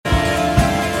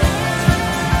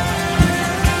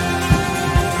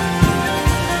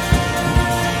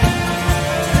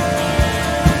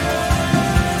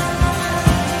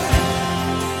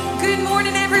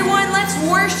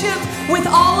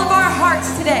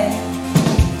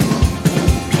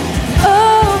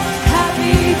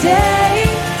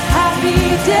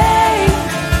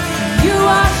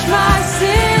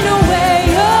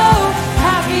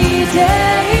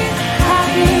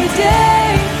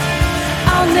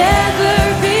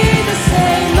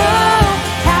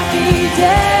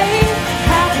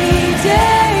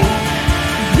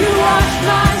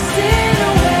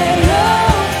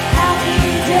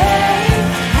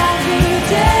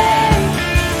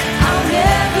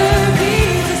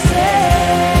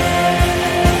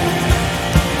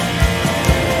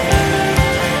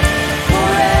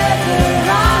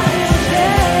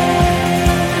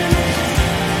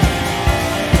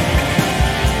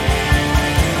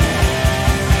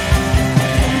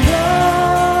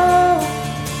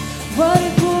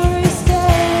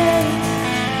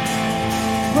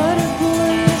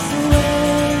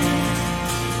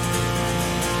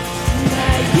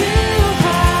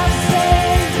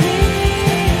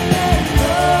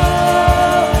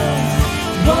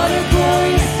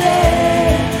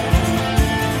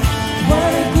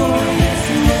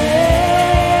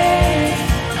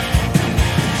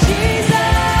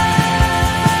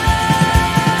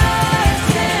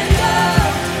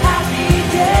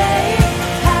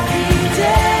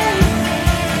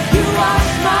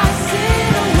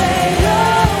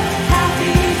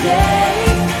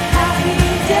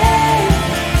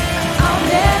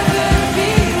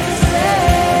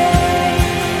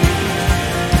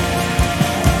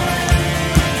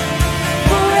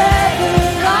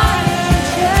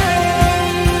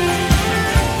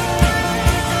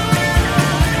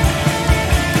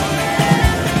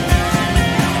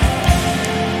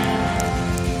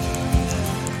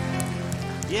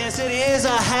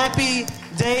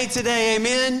Today,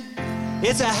 amen.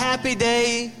 It's a happy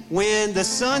day when the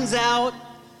sun's out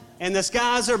and the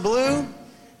skies are blue,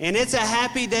 and it's a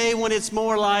happy day when it's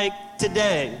more like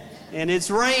today and it's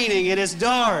raining and it's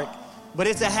dark, but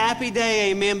it's a happy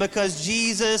day, amen, because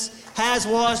Jesus has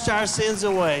washed our sins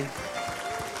away.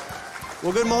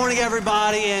 Well, good morning,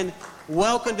 everybody, and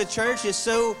welcome to church. It's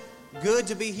so good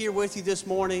to be here with you this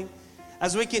morning.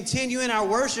 As we continue in our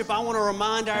worship, I want to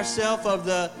remind ourselves of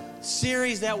the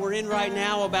series that we're in right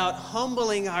now about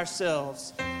humbling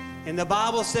ourselves. And the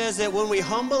Bible says that when we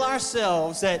humble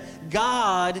ourselves, that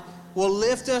God will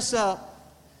lift us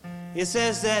up. It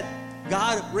says that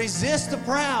God resists the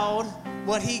proud,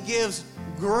 but he gives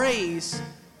grace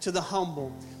to the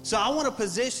humble. So I want to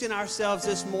position ourselves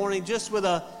this morning just with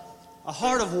a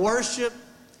heart of worship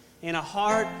and a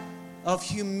heart of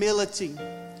humility,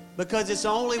 because it's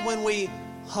only when we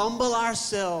humble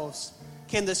ourselves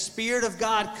can the Spirit of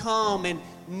God come and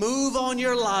move on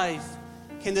your life.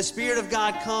 Can the Spirit of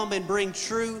God come and bring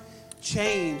true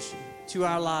change to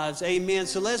our lives? Amen.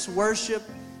 So let's worship,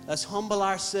 let's humble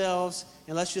ourselves,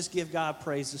 and let's just give God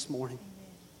praise this morning.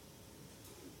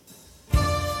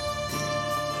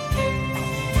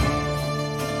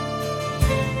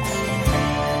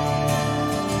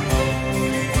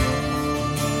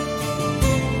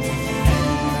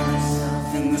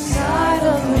 In the sight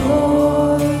of the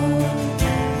Lord,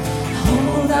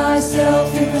 humble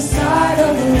thyself in the sight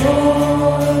of the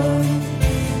Lord,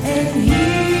 and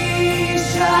he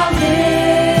shall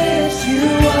lift you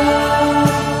up,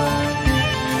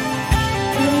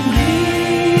 and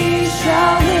he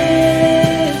shall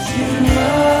lift you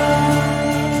up.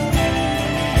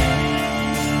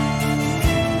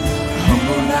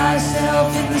 Humble thyself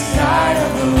in the sight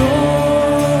of the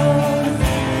Lord,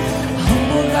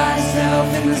 humble thyself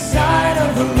in the sight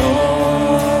of the Lord,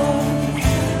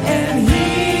 and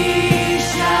he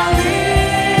shall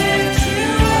lift you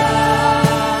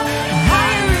up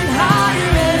higher and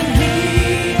higher, and he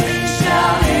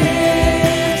shall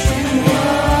lift you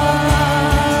up.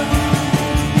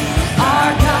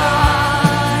 Our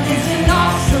God is an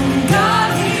awesome God.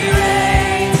 He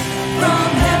reigns from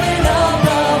heaven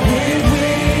above with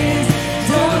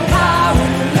wisdom, power,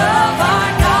 and love.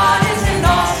 Our God is an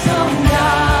awesome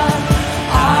God.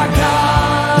 Our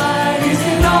God is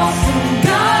an awesome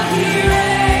God. He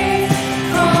reigns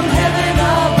from heaven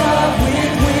above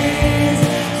with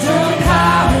wisdom,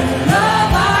 power, and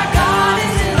love. Our God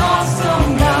is an awesome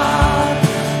God.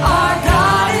 Our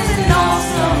God is an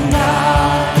awesome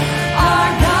God.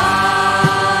 Our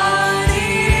God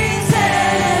is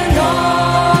an awesome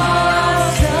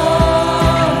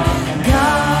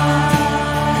God.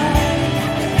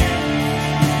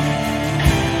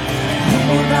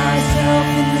 Humble thyself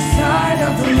in the sight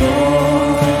of the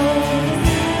Lord.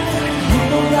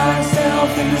 Humble thyself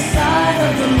in the sight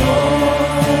of the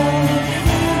Lord,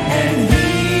 and he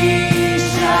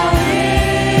shall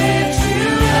lift you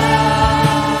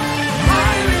up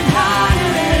higher and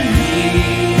higher, and he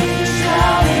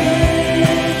shall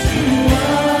lift you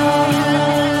up.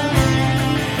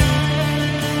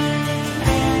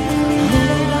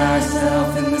 Humble thyself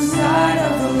in the sight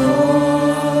of the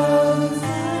Lord.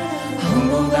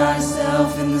 Humble thyself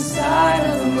in the sight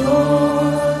of the Lord,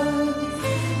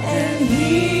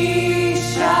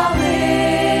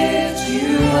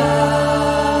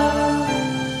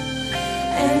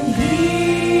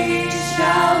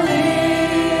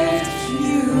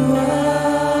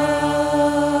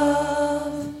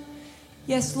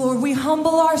 Yes, Lord, we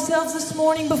humble ourselves this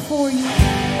morning before you.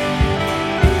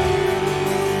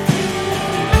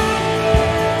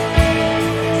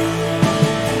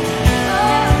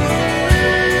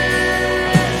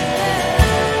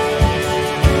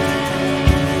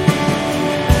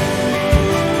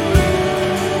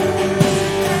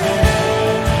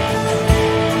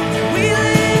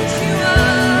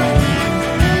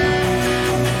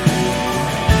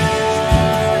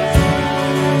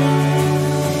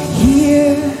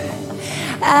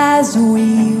 As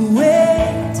we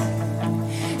wait,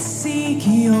 seek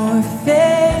your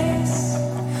face.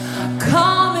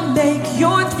 Come and make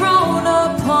your throne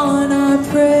upon our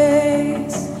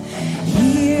praise.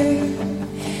 Here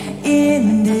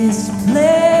in this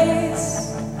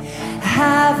place,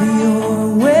 have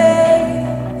your way.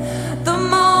 The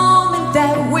moment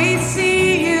that we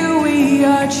see you, we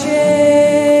are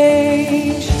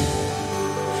changed.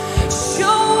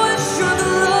 Show us your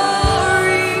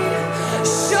glory.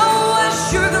 Show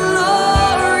us your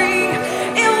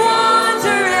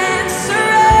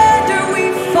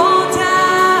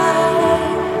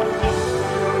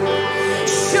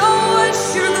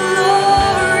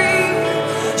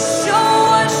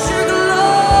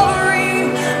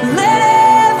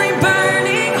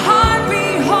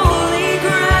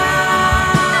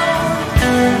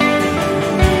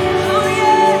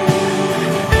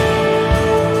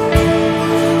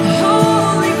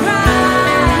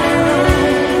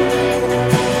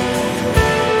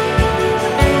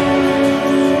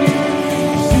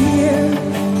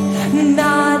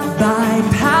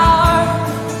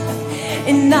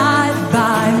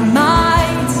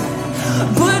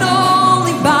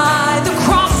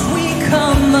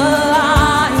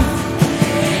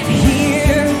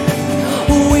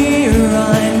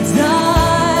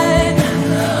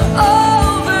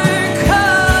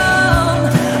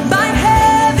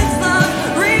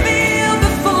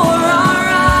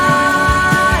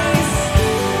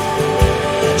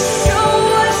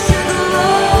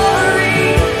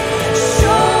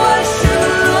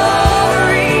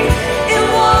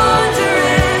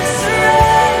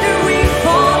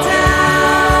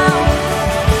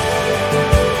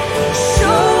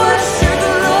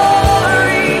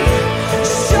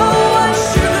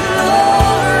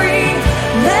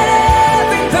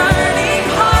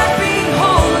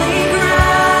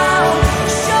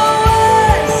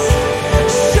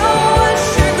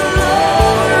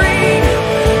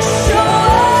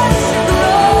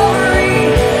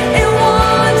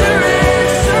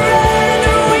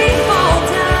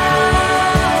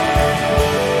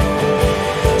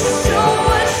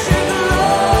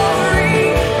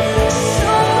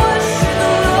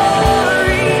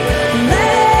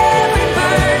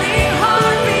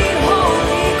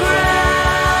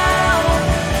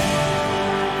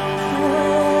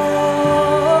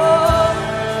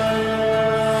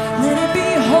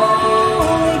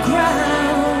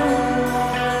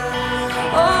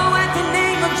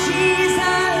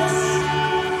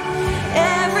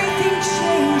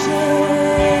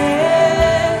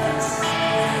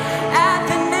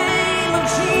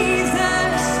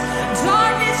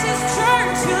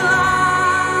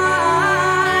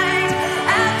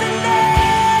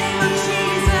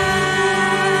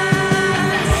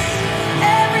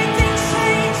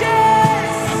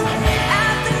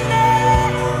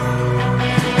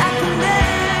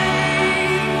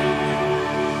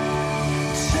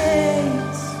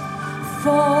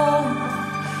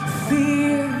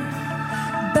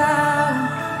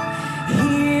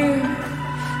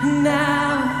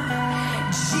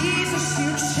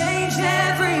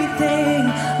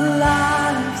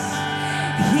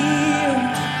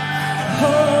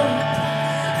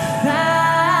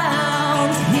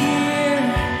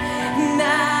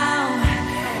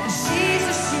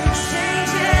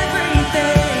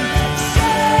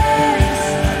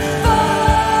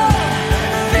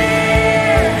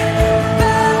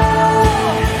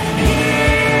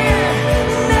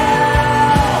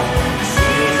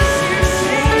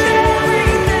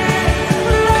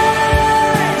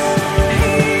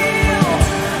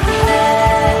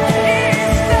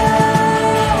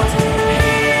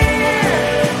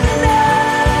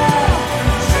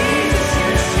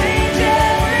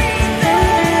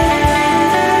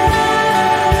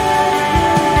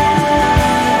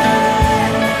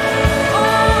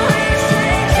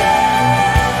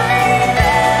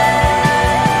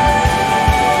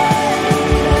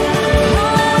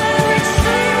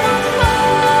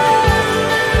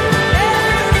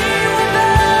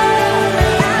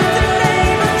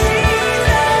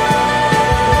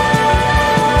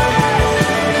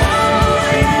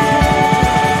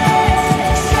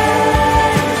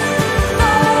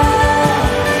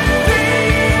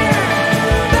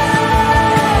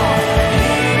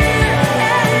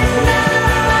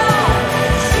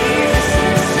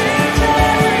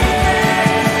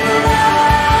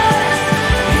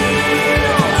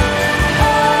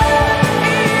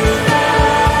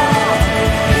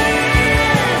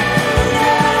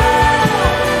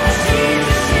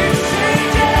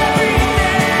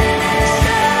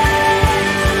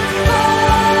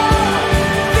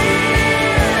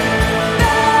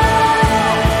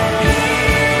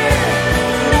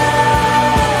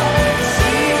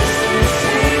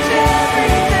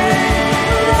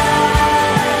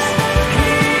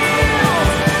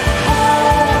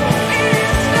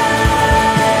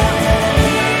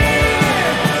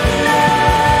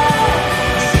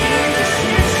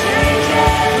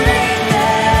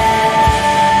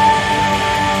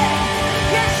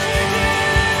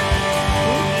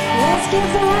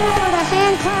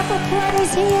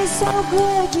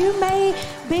good. You may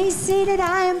be seated.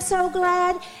 I am so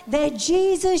glad that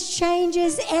Jesus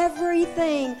changes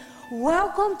everything.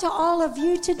 Welcome to all of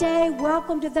you today.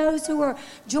 Welcome to those who are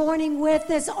joining with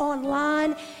us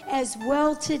online as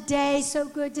well today. So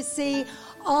good to see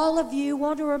all of you.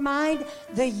 Want to remind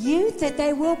the youth that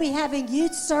they will be having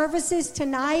youth services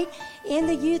tonight in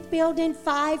the youth building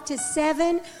 5 to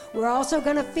 7. We're also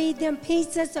going to feed them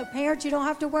pizza, so parents, you don't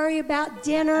have to worry about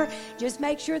dinner. Just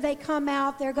make sure they come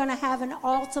out. They're going to have an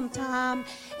awesome time,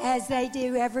 as they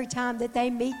do every time that they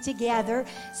meet together.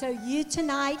 So youth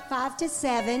tonight, 5 to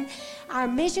 7. Our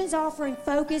missions offering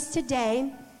focus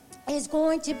today is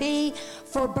going to be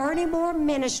for Bernie Moore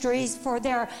Ministries for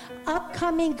their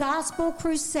upcoming gospel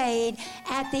crusade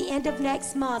at the end of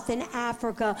next month in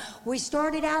Africa. We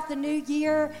started out the new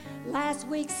year last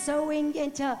week sowing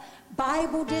into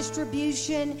Bible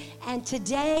distribution, and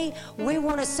today we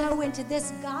want to sow into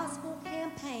this gospel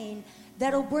campaign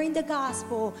that'll bring the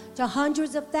gospel to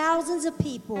hundreds of thousands of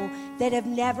people that have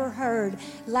never heard.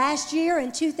 Last year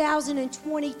in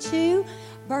 2022,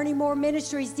 Bernie Moore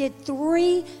Ministries did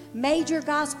 3 major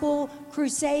gospel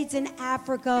crusades in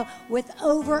Africa with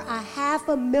over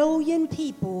 500,000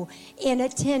 people in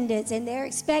attendance, and they're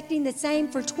expecting the same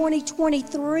for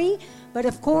 2023. But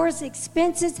of course,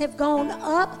 expenses have gone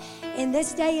up in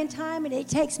this day and time, and it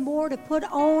takes more to put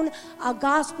on a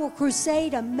gospel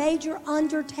crusade, a major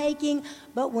undertaking.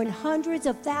 But when hundreds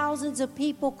of thousands of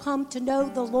people come to know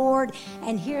the Lord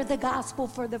and hear the gospel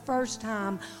for the first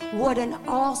time, what an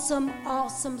awesome,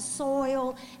 awesome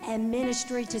soil and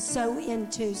ministry to sow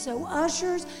into. So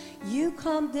ushers, you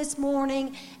come this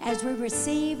morning as we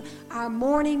receive our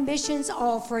morning missions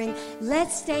offering.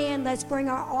 Let's stand. Let's bring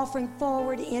our offering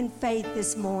forward in faith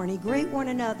this morning. Greet one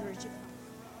another as you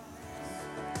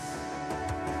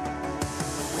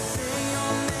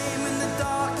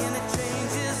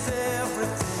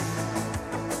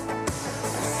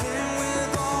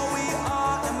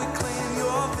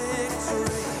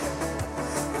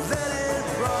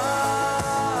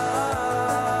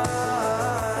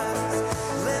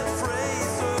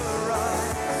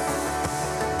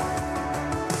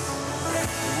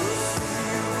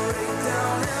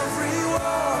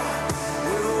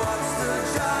We'll watch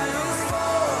the giants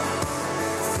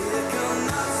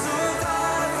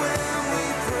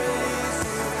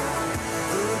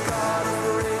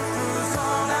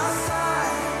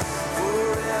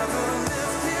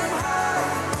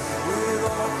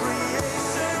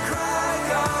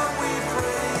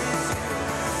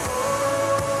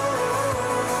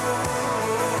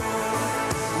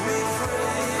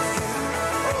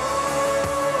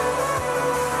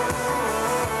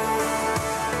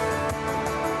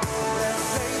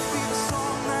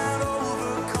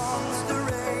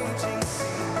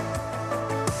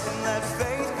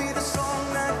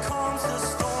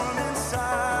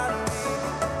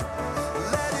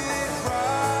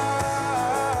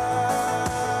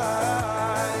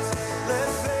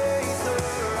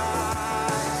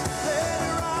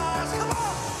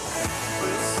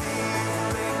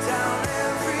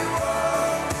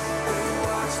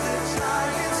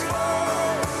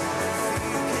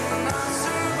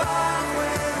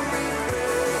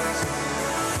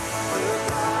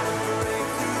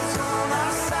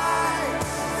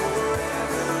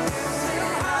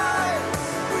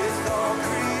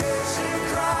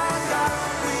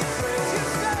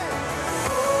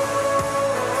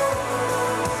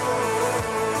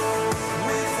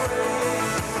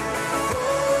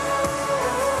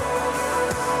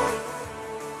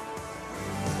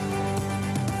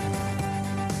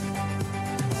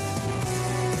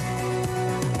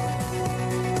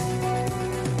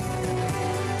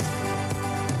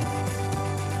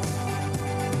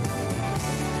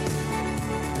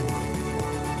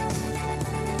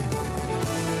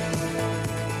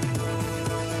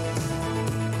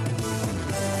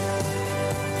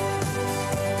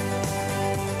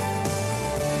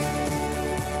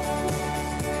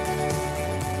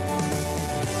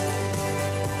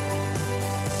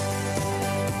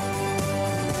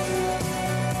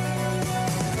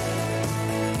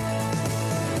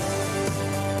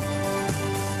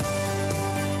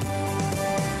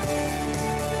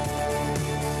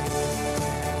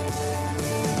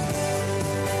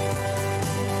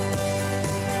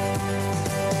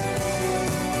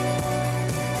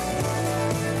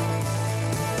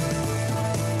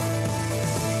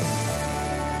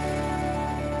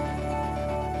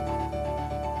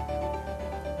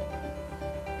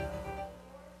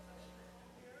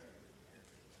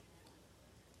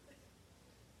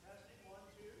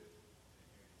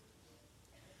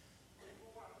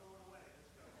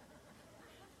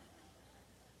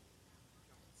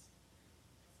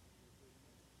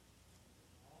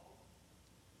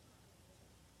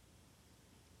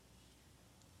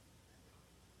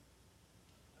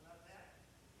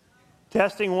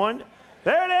Testing one.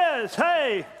 There it is.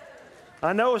 Hey,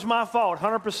 I know it's my fault,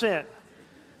 100%.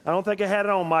 I don't think I had it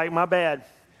on, Mike. My bad.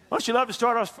 Don't you love to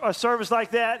start a service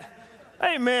like that?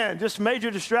 Amen. Just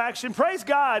major distraction. Praise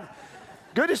God.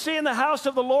 Good to see you in the house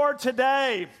of the Lord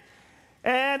today.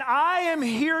 And I am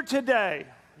here today,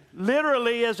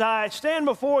 literally, as I stand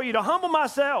before you to humble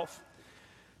myself,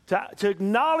 to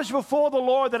acknowledge before the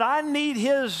Lord that I need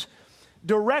His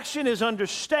direction, His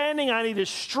understanding. I need His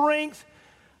strength.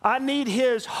 I need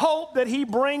His hope that He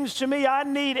brings to me. I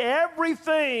need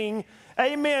everything,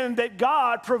 amen, that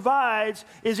God provides.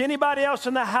 Is anybody else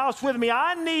in the house with me?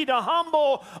 I need to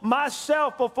humble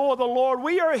myself before the Lord.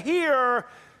 We are here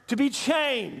to be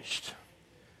changed.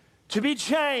 To be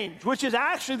changed, which is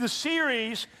actually the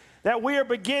series that we are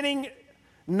beginning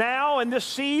now in this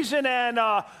season. And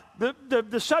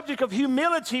the subject of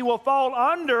humility will fall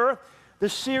under the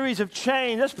series of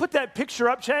change. Let's put that picture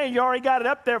up, change. You already got it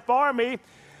up there for me.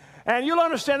 And you'll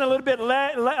understand a little bit,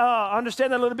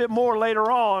 understand that a little bit more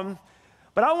later on.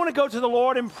 But I want to go to the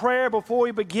Lord in prayer before we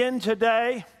begin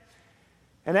today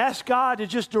and ask God to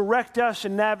just direct us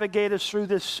and navigate us through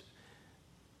this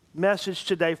message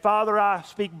today. Father, I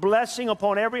speak blessing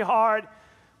upon every heart,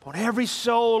 upon every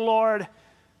soul, Lord.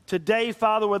 Today,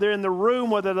 Father, whether they're in the room,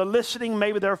 whether they're listening,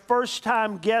 maybe they're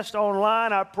first-time guest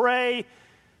online, I pray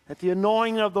that the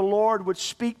anointing of the Lord would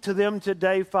speak to them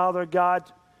today, Father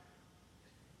God.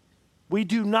 We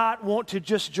do not want to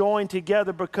just join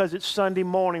together because it's Sunday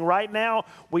morning. Right now,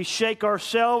 we shake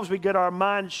ourselves, we get our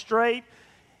minds straight,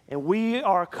 and we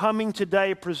are coming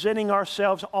today presenting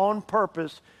ourselves on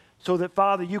purpose so that,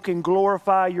 Father, you can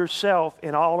glorify yourself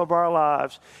in all of our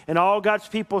lives. And all God's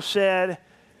people said,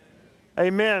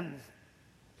 amen.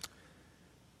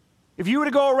 If you were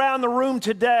to go around the room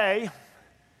today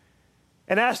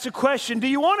and ask the question, do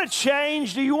you want to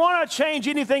change? Do you want to change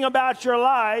anything about your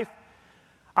life?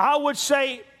 I would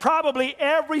say probably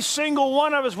every single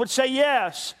one of us would say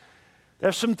yes.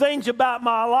 There's some things about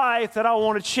my life that I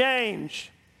want to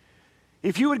change.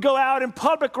 If you would go out in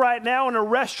public right now in a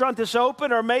restaurant that's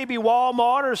open, or maybe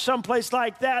Walmart or someplace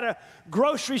like that, a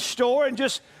grocery store, and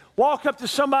just walk up to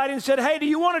somebody and said, hey, do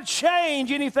you want to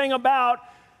change anything about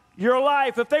your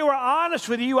life? If they were honest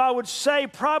with you, I would say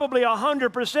probably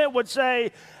 100% would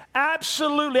say,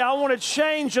 absolutely, I want to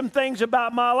change some things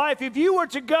about my life. If you were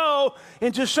to go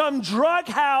into some drug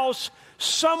house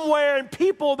somewhere and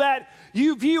people that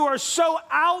you view are so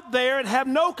out there and have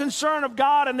no concern of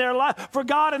God in their life, for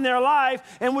God in their life,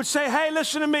 and would say, hey,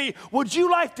 listen to me, would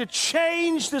you like to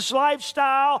change this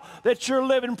lifestyle that you're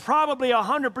living? Probably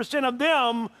 100% of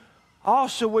them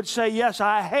also would say, yes,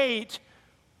 I hate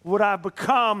what I've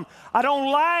become. I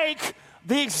don't like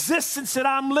the existence that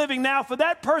I'm living now. For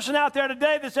that person out there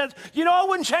today that says, you know, I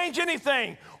wouldn't change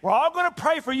anything, we're all going to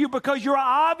pray for you because you're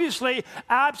obviously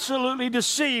absolutely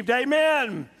deceived.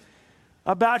 Amen.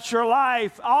 About your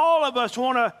life. All of us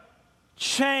want to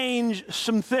change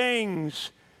some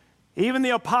things. Even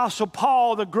the Apostle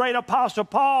Paul, the great Apostle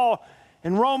Paul,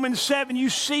 in Romans 7, you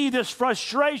see this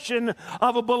frustration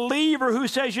of a believer who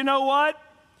says, you know what?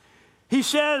 He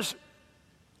says,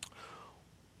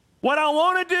 what I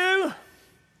want to do,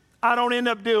 I don't end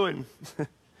up doing.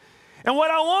 And what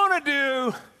I want to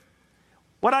do,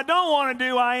 what I don't want to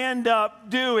do, I end up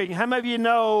doing. How many of you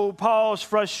know Paul's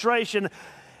frustration?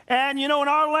 And, you know, in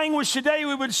our language today,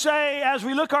 we would say, as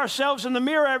we look ourselves in the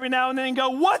mirror every now and then and go,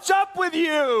 what's up with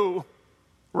you?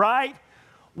 Right?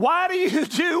 Why do you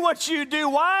do what you do?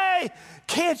 Why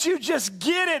can't you just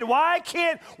get it?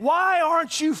 Why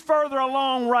aren't you further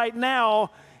along right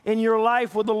now in your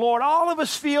life with the Lord? All of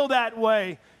us feel that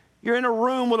way. You're in a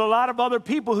room with a lot of other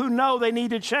people who know they need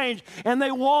to change, and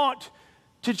they want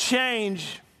to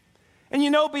change. And you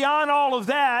know, beyond all of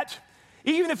that,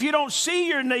 even if you don't see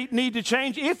your need to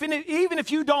change, even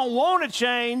if you don't want to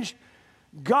change,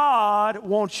 God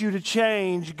wants you to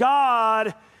change.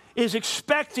 God is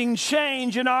expecting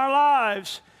change in our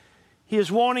lives. He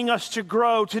is wanting us to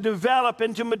grow, to develop,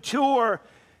 and to mature.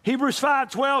 Hebrews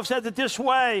 5:12 says it this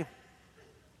way: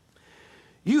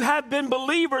 you have been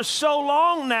believers so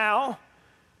long now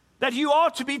that you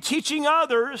ought to be teaching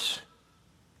others.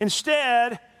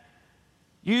 Instead,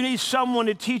 you need someone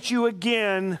to teach you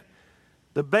again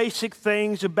the basic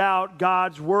things about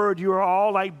God's Word. You are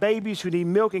all like babies who need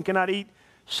milk and cannot eat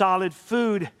solid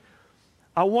food.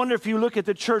 I wonder if you look at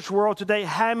the church world today,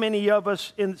 how many of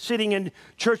us sitting in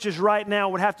churches right now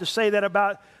would have to say that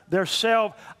about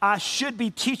themselves? I should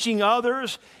be teaching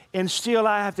others, and still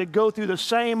I have to go through the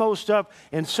same old stuff,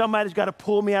 and somebody's got to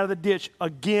pull me out of the ditch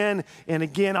again and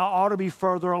again. I ought to be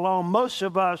further along. Most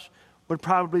of us would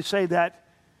probably say that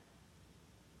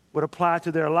would apply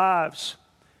to their lives.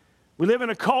 We live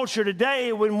in a culture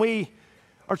today when we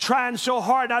are trying so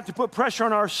hard not to put pressure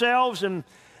on ourselves and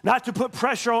not to put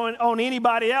pressure on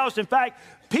anybody else. In fact,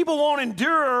 people won't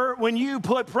endure when you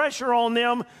put pressure on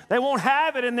them. They won't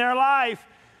have it in their life.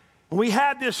 We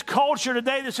have this culture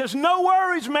today that says, no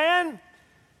worries, man.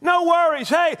 No worries.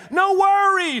 Hey, no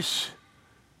worries.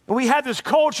 And we have this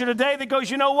culture today that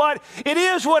goes, you know what? It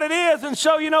is what it is. And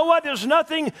so, you know what? There's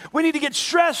nothing we need to get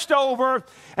stressed over.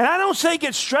 And I don't say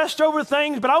get stressed over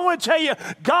things, but I want to tell you,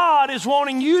 God is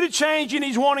wanting you to change and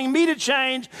He's wanting me to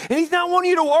change. And He's not wanting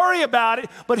you to worry about it,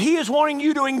 but He is wanting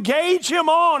you to engage Him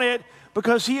on it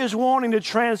because He is wanting to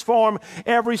transform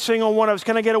every single one of us.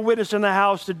 Can I get a witness in the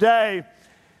house today?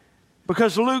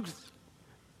 Because Luke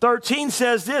 13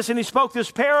 says this, and he spoke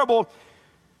this parable.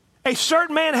 A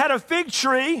certain man had a fig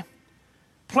tree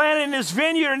planted in his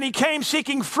vineyard, and he came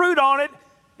seeking fruit on it,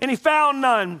 and he found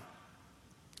none.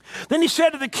 Then he said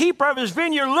to the keeper of his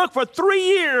vineyard, look, for 3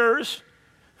 years,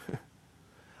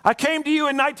 I came to you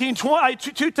in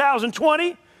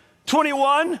 2020,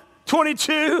 21,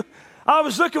 22. I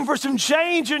was looking for some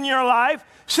change in your life,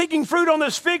 seeking fruit on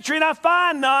this fig tree, and I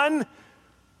find none.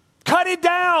 Cut it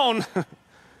down.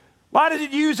 Why did it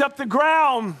use up the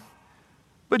ground?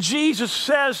 But Jesus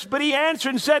says, but he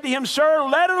answered and said to him, sir,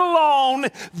 let it alone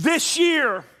this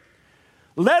year.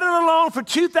 Let it alone for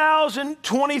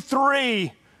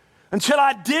 2023 until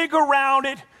I dig around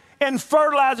it and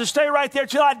fertilize it. Stay right there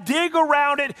till I dig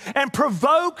around it and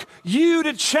provoke you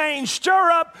to change.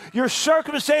 Stir up your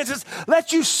circumstances.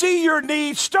 Let you see your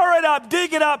needs. Stir it up,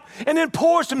 dig it up, and then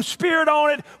pour some spirit on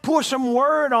it. Pour some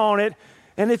word on it.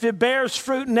 And if it bears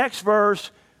fruit, next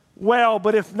verse, well,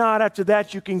 but if not, after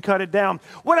that, you can cut it down.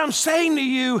 What I'm saying to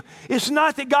you is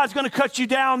not that God's going to cut you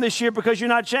down this year because you're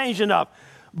not changed enough.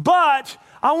 But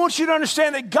I want you to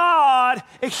understand that God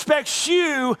expects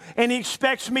you and He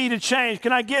expects me to change.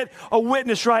 Can I get a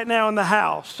witness right now in the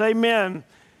house? Amen.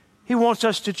 He wants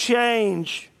us to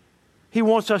change. He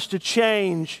wants us to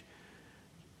change.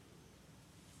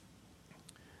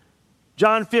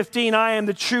 John 15, I am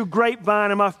the true grapevine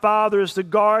and my Father is the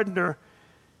gardener.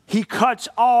 He cuts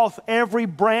off every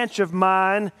branch of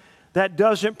mine that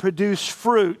doesn't produce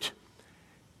fruit.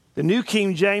 The New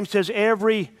King James says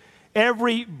every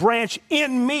branch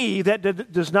in me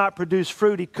that does not produce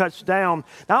fruit, He cuts down.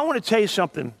 Now I want to tell you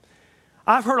something.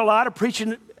 I've heard a lot of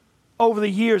preaching over the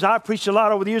years. I've preached a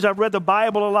lot over the years. I've read the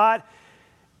Bible a lot.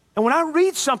 And when I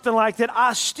read something like that,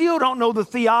 I still don't know the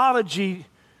theology.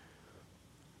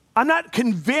 I'm not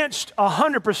convinced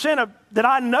 100% that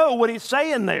I know what He's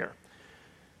saying there.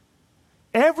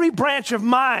 Every branch of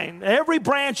mine, every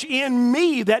branch in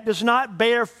me that does not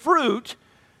bear fruit,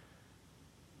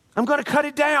 I'm going to cut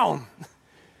it down.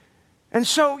 And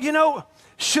so, you know,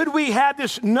 should we have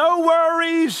this no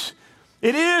worries,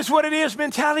 it is what it is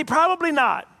mentality? Probably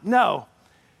not. No.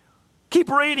 Keep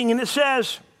reading, and it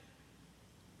says,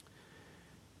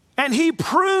 and He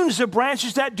prunes the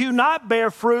branches that do not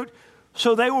bear fruit,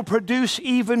 so they will produce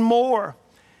even more.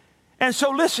 And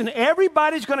so listen,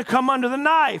 everybody's going to come under the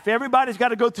knife. Everybody's got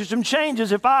to go through some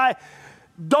changes. If I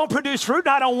don't produce fruit, and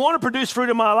I don't want to produce fruit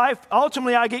in my life,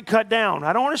 ultimately I get cut down.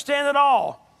 I don't understand it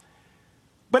all.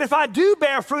 But if I do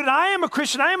bear fruit, and I am a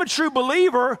Christian, I am a true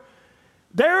believer,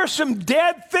 there are some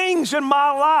dead things in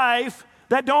my life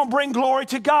that don't bring glory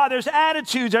to God. There's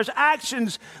attitudes, there's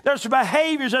actions, there's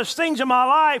behaviors, there's things in my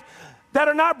life that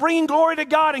are not bringing glory to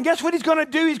God. And guess what He's going to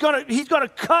do? He's going to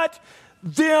cut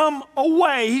them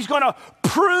away. He's going to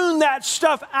prune that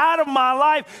stuff out of my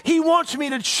life. He wants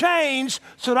me to change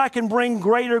so that I can bring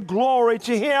greater glory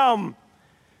to Him.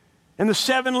 In the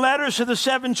 7 letters to the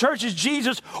 7 churches,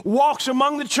 Jesus walks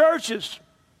among the churches.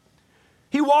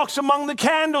 He walks among the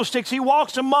candlesticks. He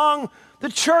walks among the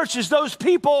churches, those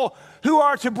people who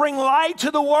are to bring light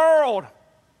to the world.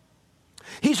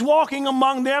 He's walking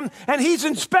among them and He's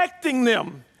inspecting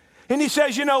them. And He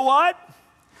says, you know what?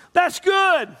 That's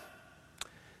good.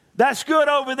 That's good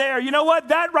over there. You know what?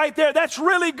 That right there, that's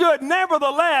really good.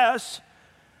 Nevertheless,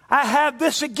 I have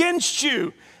this against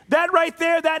you. That right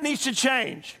there, that needs to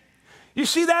change. You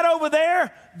see that over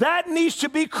there? That needs to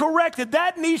be corrected.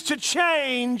 That needs to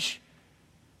change.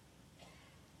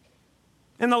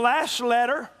 In the last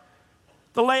letter,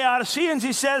 the Laodiceans,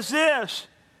 he says this,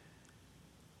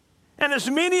 and as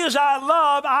many as I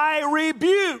love, I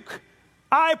rebuke.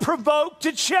 I provoke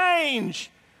to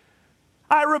change.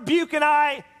 I rebuke and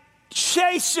I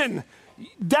chasten.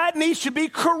 That needs to be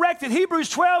corrected. Hebrews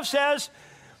 12 says,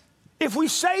 if we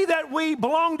say that we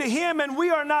belong to Him and we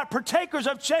are not partakers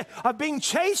of being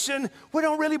chastened, we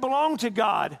don't really belong to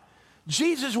God.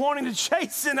 Jesus wanting to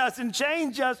chasten us and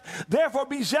change us. Therefore,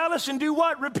 be zealous and do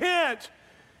what? Repent.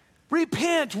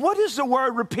 Repent. What does the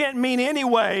word repent mean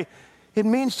anyway? It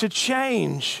means to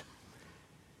change.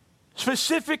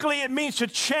 Specifically, it means to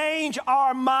change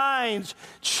our minds,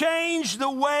 change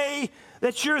the way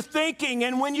that you're thinking.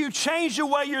 And when you change the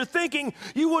way you're thinking,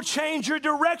 you will change your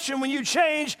direction. When you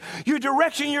change your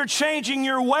direction, you're changing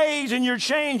your ways and you're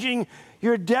changing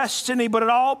your destiny. But it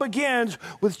all begins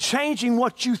with changing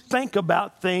what you think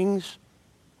about things.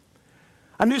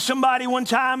 I knew somebody one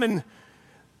time, and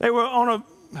they were on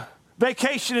a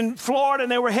vacation in Florida,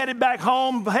 and they were headed back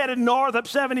home, headed north up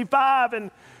 75,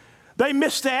 and they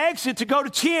missed the exit to go to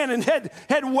 10 and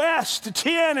head west to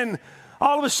 10, and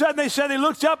all of a sudden they said they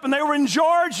looked up and they were in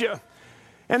Georgia,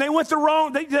 and they went the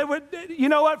wrong, they were, you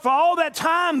know what, for all that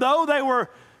time though, they were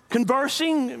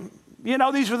conversing. You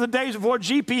know, these were the days before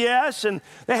GPS, and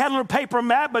they had a little paper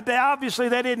map, but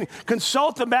they didn't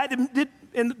consult the map,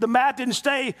 and the map didn't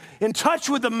stay in touch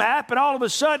with the map, and all of a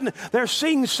sudden they're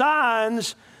seeing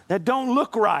signs that don't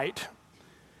look right.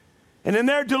 And in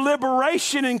their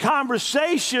deliberation and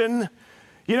conversation,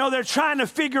 you know, they're trying to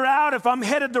figure out if I'm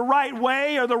headed the right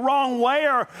way or the wrong way,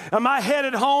 or am I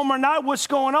headed home or not, what's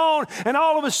going on. And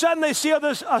all of a sudden they see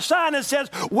a sign that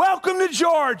says, "Welcome to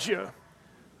Georgia."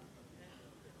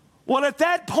 Well, at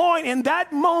that point, in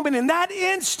that moment, in that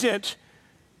instant,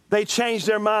 they changed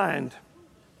their mind.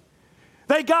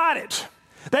 They got it.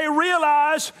 They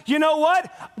realize, you know what?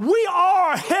 We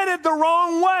are headed the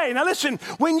wrong way. Now listen,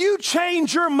 when you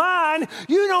change your mind,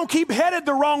 you don't keep headed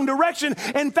the wrong direction.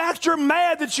 In fact, you're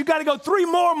mad that you got to go 3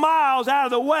 more miles out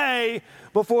of the way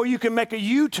before you can make a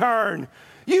U-turn.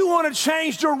 You want to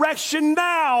change direction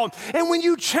now. And when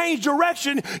you change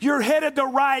direction, you're headed the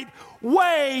right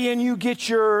way and you get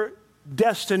your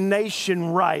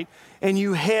destination right. And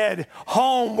you head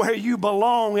home where you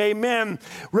belong. Amen.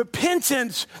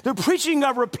 Repentance, the preaching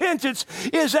of repentance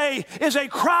is a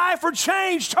cry for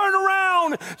change. Turn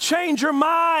around, change your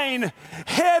mind,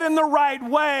 head in the right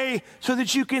way so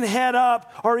that you can head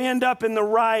up or end up in the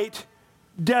right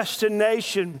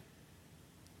destination.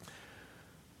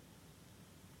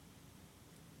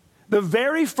 The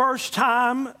very first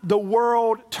time the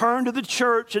world turned to the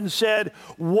church and said,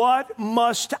 "What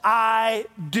must I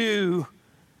do?"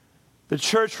 the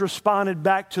church responded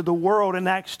back to the world in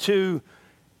Acts 2,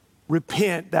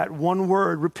 repent, that one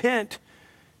word, repent.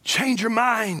 Change your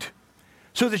mind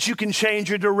so that you can change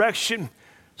your direction,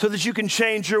 so that you can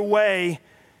change your way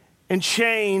and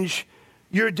change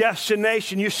your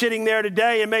destination. You're sitting there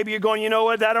today and maybe you're going, you know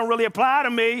what, that don't really apply to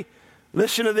me.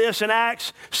 Listen to this in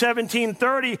Acts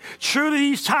 17:30. Truly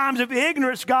these times of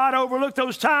ignorance, God overlooked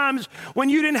those times when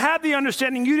you didn't have the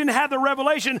understanding, you didn't have the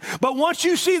revelation. But once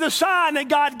you see the sign that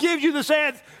God gives you that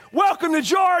says, "Welcome to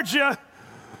Georgia,"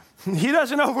 He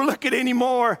doesn't overlook it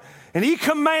anymore. And He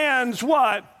commands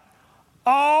what?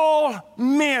 All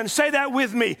men. Say that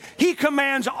with me. He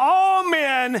commands all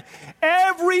men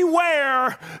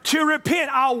everywhere to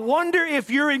repent. I wonder if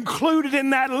you're included in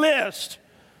that list.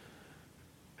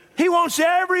 He wants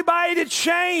everybody to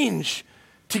change,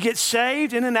 to get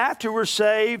saved, and then after we're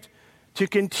saved, to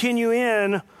continue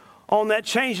in on that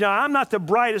change. Now, I'm not the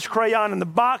brightest crayon in the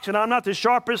box, and I'm not the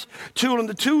sharpest tool in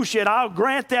the tool shed. I'll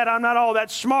grant that I'm not all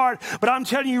that smart, but I'm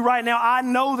telling you right now, I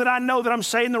know that I'm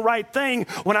saying the right thing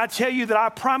when I tell you that I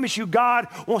promise you God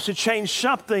wants to change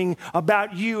something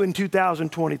about you in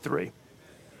 2023.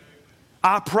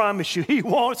 I promise you, He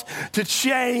wants to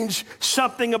change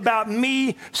something about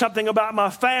me, something about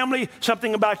my family,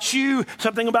 something about you,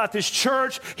 something about this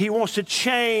church. He wants to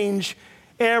change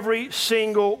every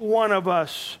single one of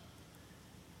us.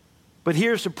 But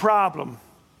here's the problem.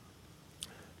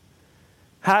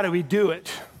 How do we do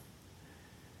it?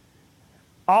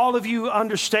 All of you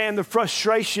understand the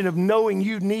frustration of knowing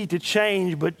you need to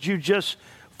change, but you just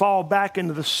fall back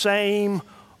into the same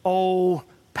old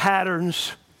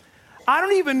patterns. I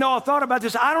don't even know, I thought about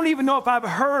this, I don't even know if I've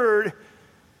heard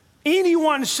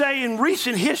anyone say in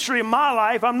recent history of my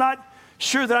life, I'm not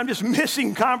sure that I'm just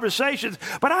missing conversations,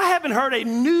 but I haven't heard a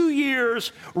New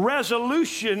Year's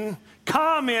resolution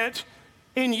comment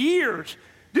in years.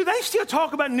 Do they still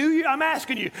talk about New Year? I'm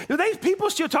asking you, do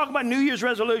people still talk about New Year's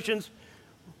resolutions?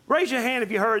 Raise your hand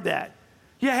if you heard that.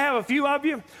 You have a few of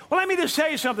you? Well, let me just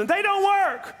tell you something. They don't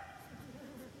work.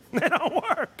 They don't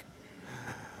work.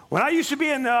 When I used to be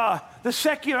in the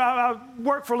secular, I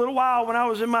worked for a little while when I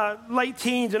was in my late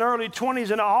teens and early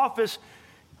 20s in the office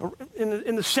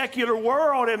in the secular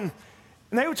world, and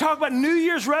they would talk about New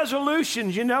Year's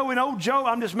resolutions, you know, and old Joe,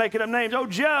 I'm just making up names,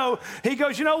 old Joe, he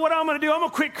goes, you know what I'm going to do? I'm going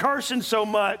to quit cursing so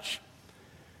much.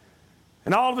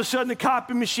 And all of a sudden the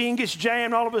copy machine gets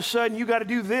jammed, all of a sudden you got to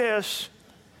do this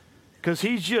because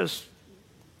he's just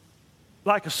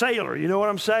like a sailor, you know what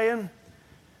I'm saying?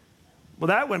 Well,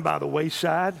 that went by the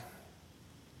wayside.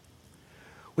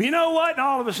 Well, you know what? And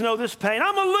all of us know this pain.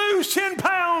 I'm going to lose 10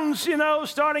 pounds,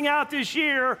 starting out this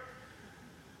year.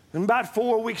 And about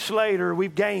 4 weeks later,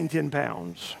 we've gained 10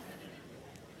 pounds.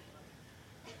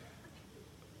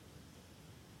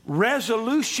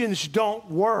 Resolutions don't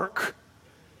work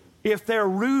if they're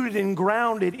rooted and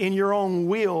grounded in your own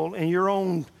will and your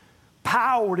own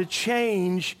power to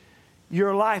change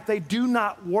your life. They do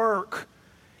not work.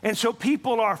 And so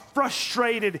people are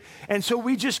frustrated, and so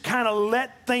we just kind of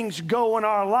let things go in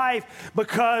our life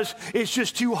because it's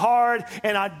just too hard,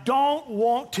 and I don't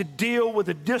want to deal with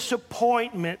the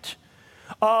disappointment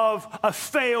of a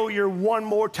failure one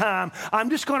more time.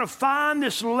 I'm just going to find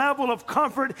this level of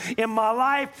comfort in my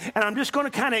life, and I'm just going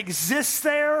to kind of exist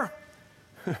there.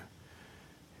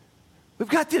 We've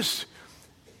got this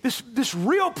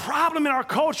real problem in our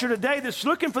culture today that's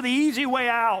looking for the easy way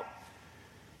out.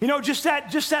 Just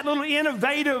that little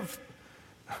innovative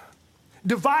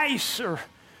device or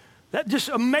that just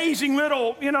amazing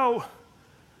little,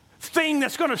 thing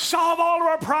that's going to solve all of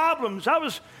our problems. I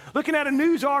was looking at a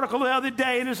news article the other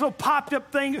day, and this little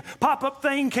pop-up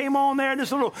thing came on there, and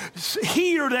this little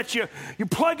heater that you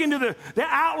plug into the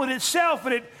outlet itself,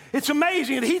 and it's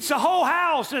amazing. It heats the whole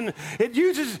house, and it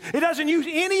doesn't use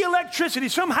any electricity.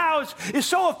 Somehow it's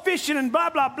so efficient and blah,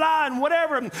 blah, blah, and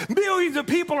whatever. And millions of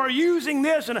people are using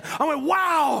this, and I went,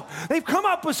 wow, they've come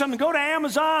up with something. Go to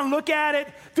Amazon, look at it,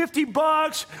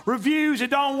 $50, reviews,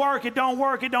 it don't work, it don't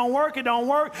work, it don't work, it don't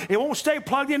work. It won't stay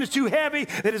plugged in, it's too heavy,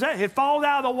 it falls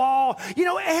out of the wall.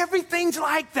 Everything's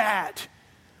like that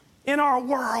in our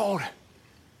world.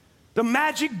 The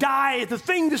magic diet, the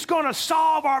thing that's going to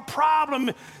solve our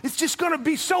problem, it's just going to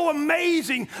be so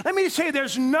amazing. Let me just say,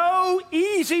 there's no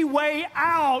easy way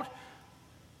out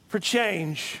for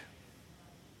change.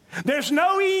 There's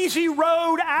no easy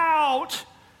road out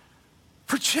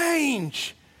for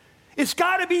change. It's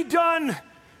got to be done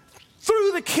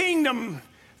through the kingdom,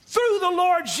 through the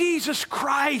Lord Jesus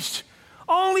Christ.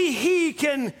 Only He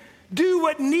can do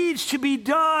what needs to be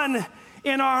done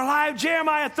in our life.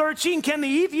 Jeremiah 13, can the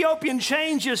Ethiopian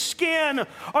change his skin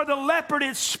or the leopard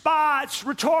its spots?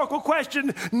 Rhetorical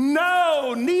question.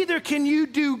 No, neither can you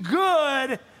do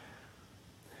good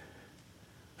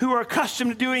who are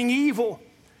accustomed to doing evil.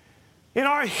 In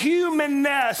our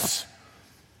humanness,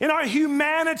 in our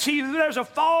humanity, there's a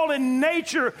fallen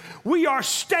nature. We are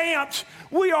stamped,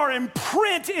 we are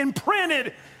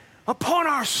imprinted upon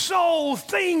our soul,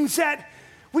 things that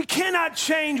we cannot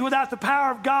change without the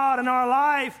power of God in our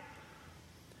life.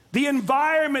 The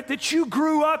environment that you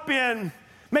grew up in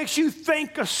makes you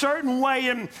think a certain way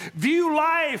and view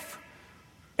life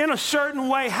in a certain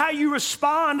way, how you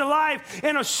respond to life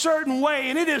in a certain way.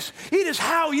 And it is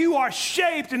how you are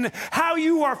shaped and how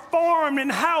you are formed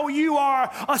and how you are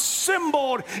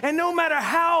assembled. And no matter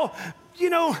how,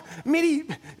 many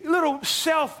little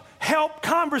self-help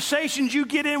conversations you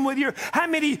get in with how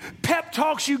many pep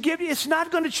talks you give, it's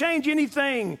not going to change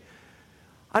anything.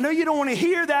 I know you don't want to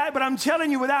hear that, but I'm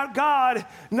telling you, without God,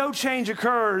 no change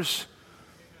occurs.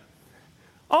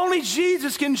 Only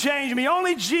Jesus can change me.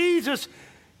 Only Jesus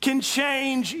can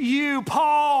change you.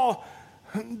 Paul,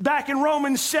 back in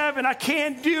Romans 7, I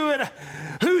can't do it.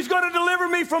 Who's going to deliver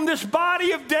me from this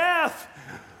body of death?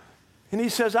 And he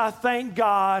says, I thank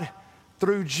God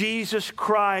through Jesus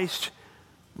Christ,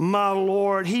 my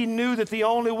Lord. He knew that the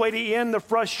only way to end the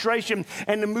frustration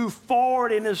and to move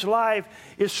forward in his life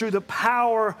is through the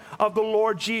power of the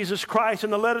Lord Jesus Christ.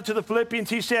 In the letter to the Philippians,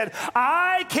 he said,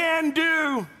 I can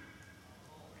do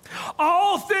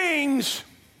all things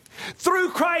through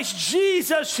Christ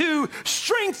Jesus who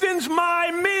strengthens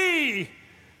my me.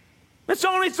 It's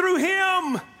only through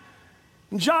him.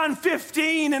 In John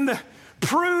 15, in the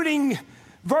pruning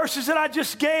verses that I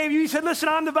just gave you, he said, listen,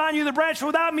 I'm the vine, you're the branch.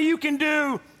 Without me, you can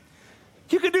do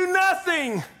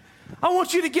nothing. I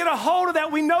want you to get a hold of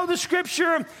that. We know the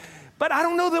scripture, but I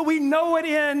don't know that we know it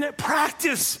in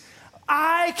practice.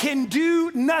 I can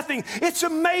do nothing. It's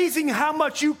amazing how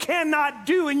much you cannot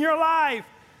do in your life.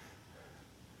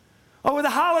 Over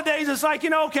the holidays, it's like,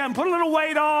 okay, I'm putting a little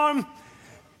weight on.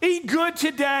 Eat good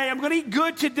today. I'm going to eat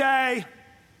good today.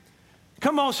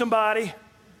 Come on, somebody.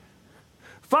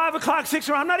 5 o'clock, 6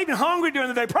 o'clock, I'm not even hungry during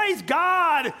the day. Praise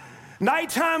God.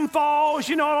 Nighttime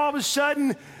falls, all of a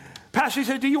sudden, Pastor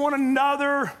says, do you want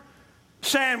another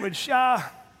sandwich?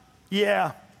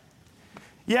 Yeah.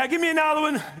 Yeah, give me another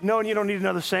one. No, and you don't need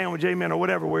another sandwich, amen, or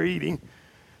whatever we're eating.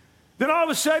 Then all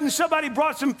of a sudden somebody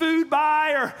brought some food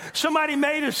by, or somebody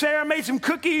Sarah made some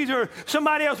cookies, or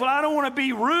somebody else, well, I don't want to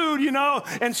be rude,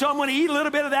 and so I'm going to eat a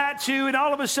little bit of that too. And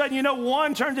all of a sudden,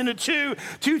 1 turns into 2,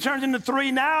 2 turns into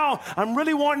 3. Now I'm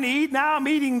really wanting to eat. Now I'm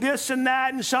eating this and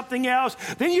that and something else.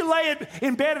 Then you lay it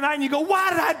in bed at night and you go,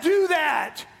 why did I do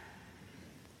that?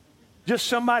 Just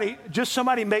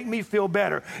somebody make me feel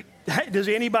better. Does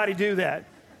anybody do that?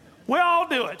 We all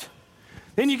do it.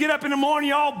 Then you get up in the morning,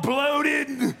 you're all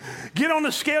bloated, get on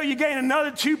the scale, you gain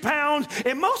another 2 pounds,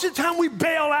 and most of the time we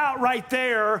bail out right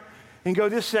there and go,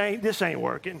 this ain't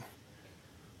working.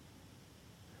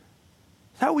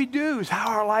 It's how we do, it's how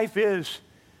our life is.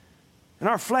 And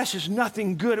our flesh is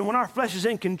nothing good, and when our flesh is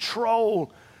in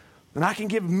control, and I can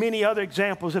give many other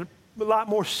examples that are a lot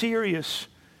more serious,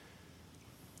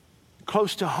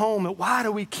 close to home, that why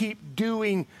do we keep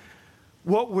doing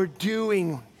what we're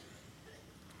doing?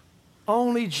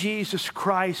 Only Jesus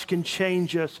Christ can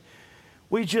change us.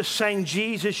 We just sang,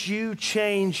 Jesus, you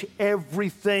change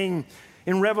everything.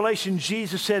 In Revelation,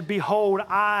 Jesus said, behold,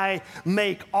 I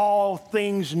make all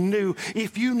things new.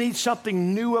 If you need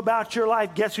something new about your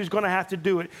life, guess who's going to have to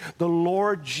do it? The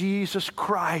Lord Jesus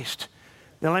Christ.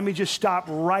 Now let me just stop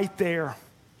right there.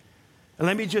 And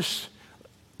let me just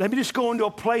go into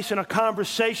a place in a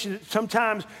conversation that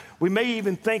sometimes we may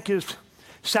even think is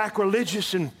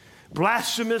sacrilegious and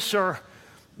blasphemous, or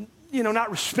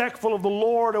not respectful of the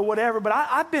Lord or whatever, but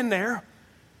I've been there.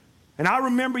 And I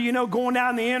remember, going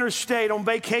down the interstate on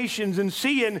vacations and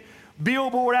seeing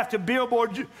billboard after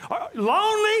billboard.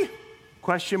 Lonely? ?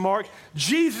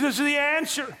 Jesus is the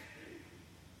answer.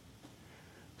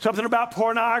 Something about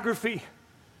pornography.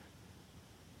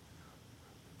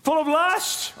 Full of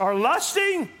lust or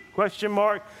lusting? ?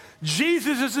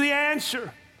 Jesus is the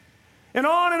answer. And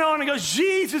on it goes,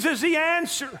 Jesus is the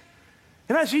answer.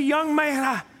 And as a young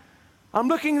man, I'm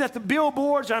looking at the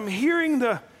billboards, I'm hearing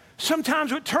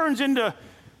sometimes it turns into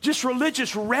just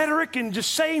religious rhetoric and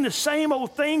just saying the same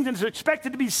old things and it's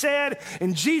expected to be said,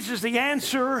 and Jesus is the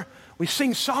answer. We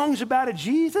sing songs about it.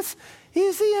 Jesus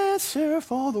is the answer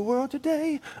for the world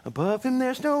today. Above him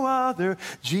there's no other.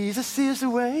 Jesus is the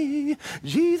way.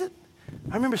 Jesus.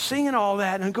 I remember singing all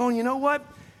that and going, you know what?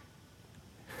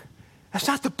 That's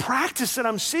not the practice that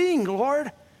I'm seeing,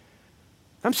 Lord.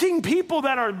 I'm seeing people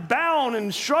that are bound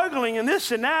and struggling and this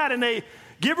and that, and they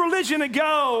give religion a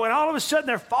go, and all of a sudden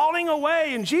they're falling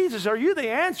away. And Jesus, are you the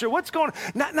answer? What's going on?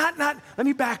 Not. Let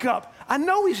me back up. I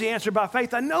know he's the answer by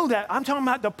faith. I know that. I'm talking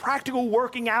about the practical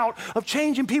working out of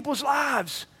changing people's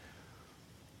lives.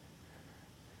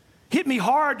 Hit me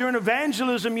hard during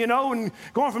evangelism, and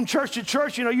going from church to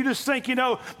church, you just think,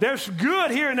 there's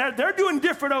good here and they're doing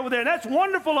different over there, and that's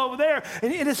wonderful over there.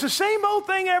 And it's the same old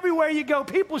thing everywhere you go.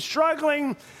 People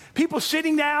struggling, people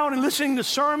sitting down and listening to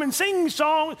sermons, singing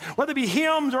songs, whether it be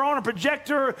hymns or on a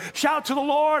projector, shout to the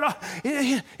Lord.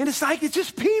 And it's like it's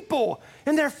just people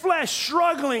in their flesh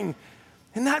struggling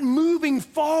and not moving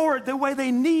forward the way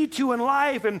they need to in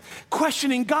life, and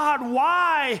questioning God,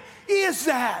 why is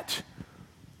that?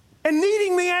 And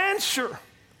needing the answer,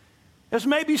 as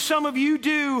maybe some of you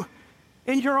do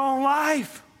in your own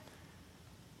life.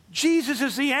 Jesus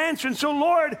is the answer. And so,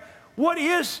 Lord, what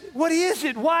is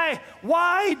it?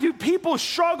 Why do people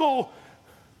struggle?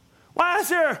 Why is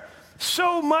there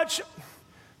so much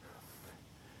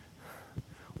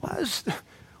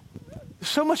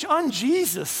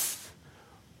un-Jesus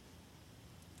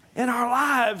in our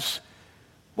lives?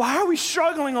 Why are we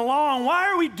struggling along?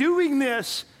 Why are we doing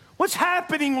this? What's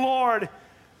happening, Lord?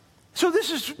 So this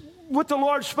is what the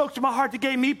Lord spoke to my heart that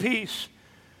gave me peace.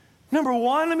 Number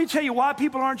one, let me tell you why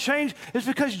people aren't changed. It's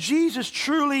because Jesus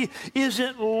truly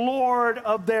isn't Lord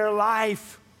of their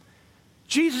life.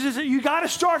 Jesus isn't. You got to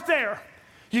start there.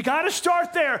 You got to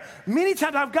start there. Many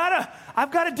times I've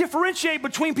got to differentiate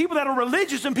between people that are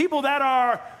religious and people that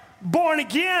are born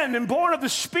again and born of the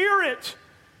Spirit.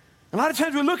 A lot of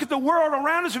times we look at the world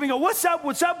around us and we go, what's up,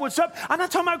 what's up, what's up? I'm not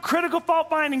talking about critical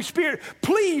fault-finding spirit.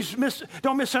 Please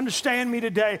don't misunderstand me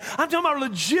today. I'm talking about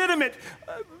legitimate,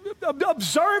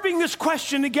 observing this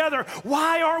question together.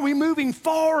 Why aren't we moving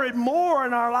forward more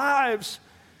in our lives?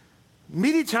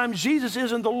 Many times Jesus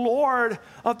isn't the Lord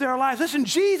of their lives. Listen,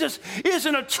 Jesus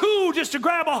isn't a tool just to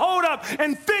grab a hold of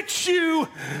and fix you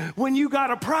when you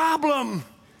got a problem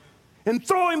and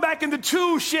throw him back in the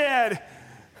tool shed.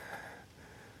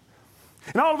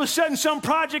 And all of a sudden, some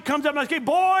project comes up and I say,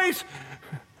 boys,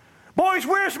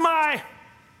 where's my...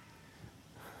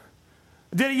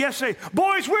 I did it yesterday.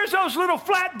 Boys, where's those little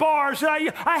flat bars?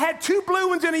 I had 2 blue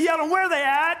ones and a yellow. Where are they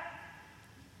at?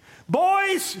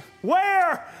 Boys,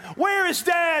 where is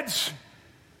Dad's?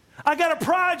 I got a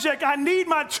project. I need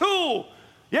my tool.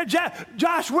 Yeah,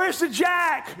 Josh, where's the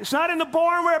jack? It's not in the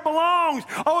barn where it belongs.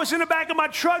 Oh, it's in the back of my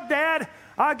truck, Dad.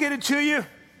 I'll get it to you.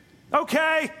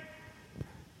 Okay.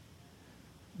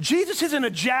 Jesus isn't a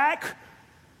jack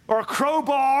or a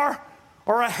crowbar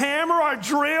or a hammer or a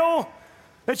drill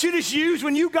that you just use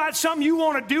when you got something you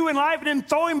want to do in life and then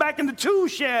throw him back in the tool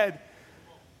shed.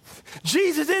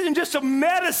 Jesus isn't just a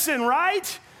medicine,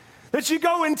 right? That you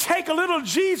go and take a little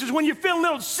Jesus when you feel a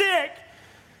little sick.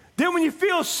 Then when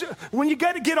you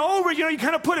got to get over it, you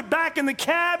kind of put it back in the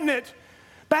cabinet,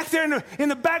 back there in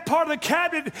the back part of the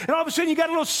cabinet, and all of a sudden you got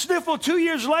a little sniffle 2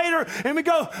 years later, and we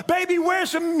go, baby, where's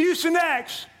some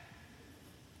Mucinex?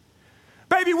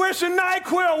 Baby, where's some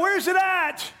NyQuil? Where's it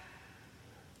at?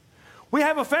 We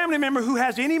have a family member who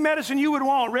has any medicine you would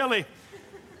want, really.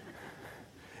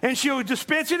 And she'll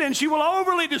dispense it, and she will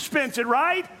overly dispense it,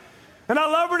 right? And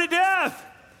I love her to death.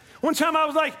 One time I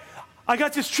was like, I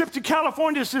got this trip to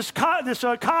California, this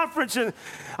conference, and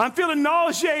I'm feeling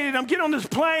nauseated. I'm getting on this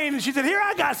plane, and she said, here,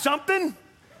 I got something.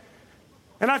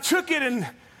 And I took it, and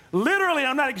literally,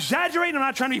 I'm not exaggerating. I'm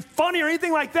not trying to be funny or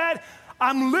anything like that.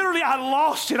 I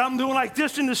lost it. I'm doing like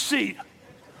this in the seat.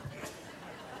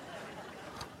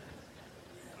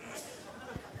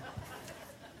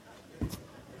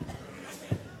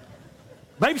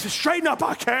 Baby said, straighten up.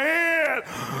 I can't.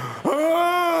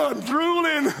 Oh, I'm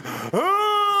drooling.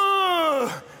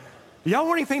 Oh. Y'all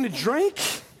want anything to drink?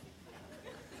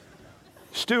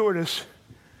 Stewardess,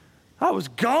 I was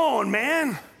gone,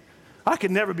 man. I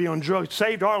could never be on drugs.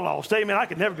 Saved or lost. Amen. I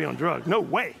could never be on drugs. No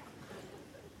way.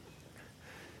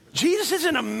 Jesus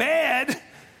isn't a med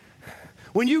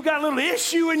when you got a little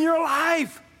issue in your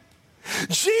life.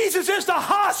 Jesus is the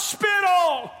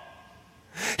hospital.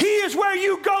 He is where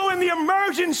you go in the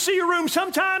emergency room.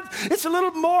 Sometimes it's a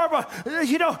little more of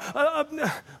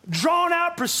a drawn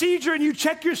out procedure and you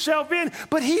check yourself in,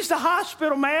 but he's the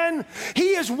hospital, man.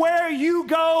 He is where you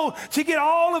go to get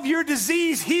all of your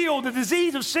disease healed. The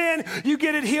disease of sin, you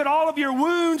get it healed. All of your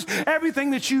wounds,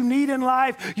 everything that you need in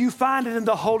life, you find it in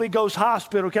the Holy Ghost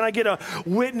hospital. Can I get a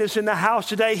witness in the house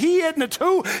today? He isn't a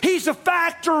tool. He's the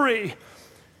factory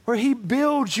where he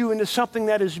builds you into something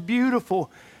that is beautiful.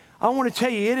 I want to tell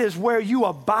you, it is where you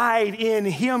abide in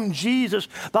him, Jesus,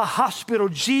 the hospital,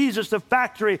 Jesus, the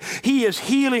factory. He is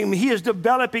healing me. He is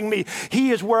developing me. He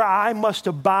is where I must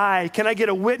abide. Can I get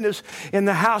a witness in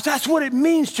the house? That's what it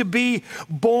means to be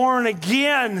born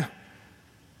again.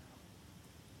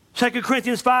 2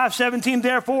 Corinthians 5:17,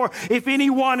 therefore, if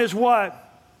anyone is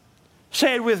what?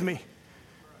 Say it with me.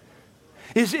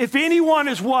 If anyone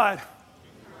is what?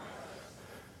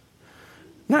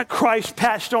 Not Christ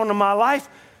patched onto my life.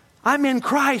 I'm in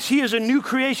Christ. He is a new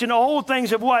creation. Old things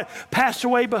have what? Passed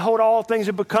away. Behold, all things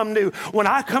have become new. When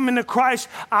I come into Christ,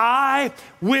 I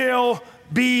will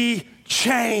be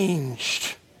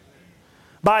changed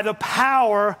by the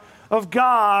power of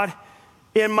God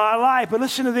in my life. But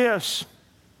listen to this.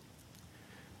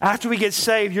 After we get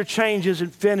saved, your change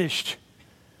isn't finished.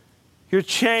 Your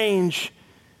change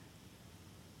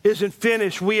isn't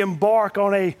finished. We embark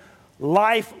on a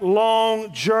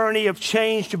lifelong journey of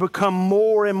change to become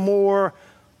more and more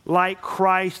like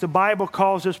Christ. The Bible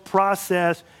calls this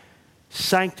process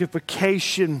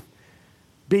sanctification,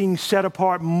 being set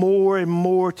apart more and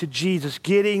more to Jesus,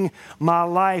 getting my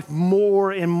life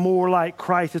more and more like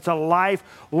Christ. It's a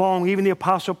lifelong, even the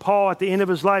Apostle Paul at the end of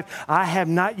his life, I have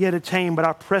not yet attained, but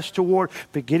I press toward,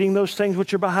 forgetting those things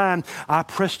which are behind, I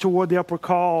press toward the upper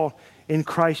call in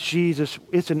Christ Jesus.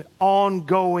 It's an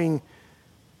ongoing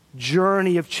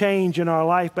journey of change in our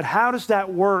life. But how does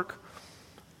that work?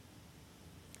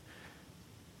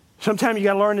 Sometimes you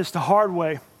got to learn this the hard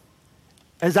way,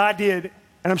 as I did,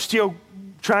 and I'm still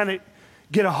trying to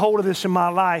get a hold of this in my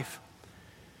life.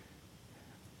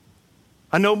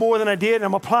 I know more than I did, and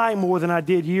I'm applying more than I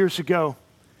did years ago.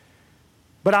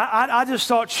 But I just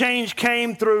thought change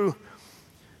came through,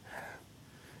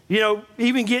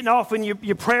 even getting off in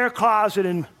your prayer closet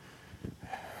and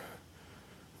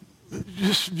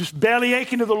just belly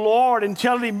aching to the Lord and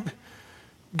telling him,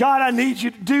 God, I need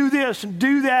you to do this and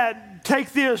do that,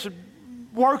 take this and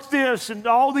work this and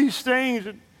all these things.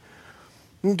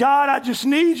 And God, I just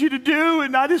need you to do,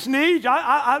 and I just need you.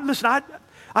 Listen,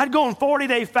 I'd go on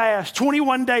 40-day fast,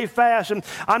 21-day fast, and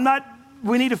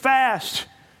we need to fast.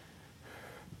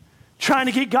 Trying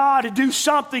to get God to do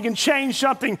something and change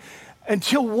something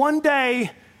until one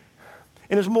day,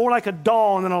 and it's more like a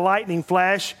dawn than a lightning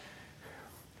flash,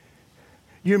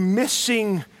 you're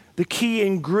missing the key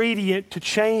ingredient to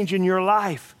change in your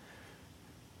life.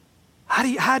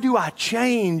 How do I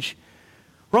change?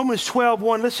 Romans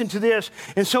 12:1, listen to this.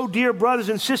 And so, dear brothers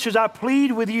and sisters, I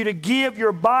plead with you to give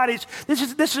your bodies. This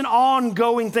is an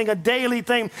ongoing thing, a daily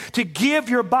thing, to give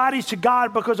your bodies to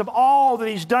God because of all that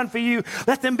he's done for you.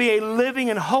 Let them be a living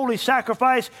and holy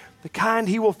sacrifice, the kind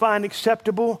he will find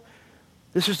acceptable.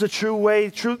 This is the true way.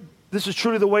 This is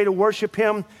truly the way to worship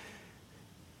him.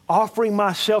 Offering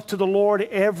myself to the Lord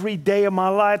every day of my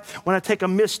life. When I take a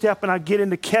misstep and I get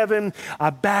into Kevin, I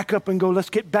back up and go, let's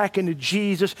get back into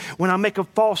Jesus. When I make a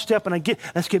false step and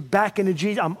let's get back into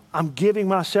Jesus. I'm giving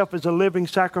myself as a living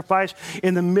sacrifice.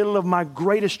 In the middle of my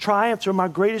greatest triumphs or my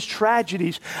greatest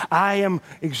tragedies, I am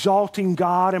exalting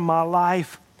God in my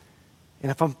life. And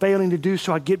if I'm failing to do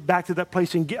so, I get back to that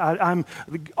place and I'm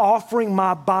offering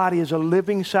my body as a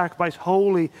living sacrifice,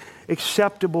 holy,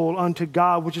 acceptable unto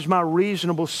God, which is my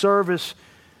reasonable service.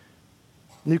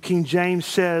 New King James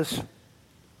says,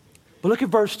 but look at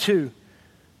verse 2.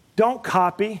 Don't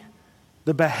copy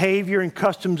the behavior and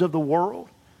customs of the world.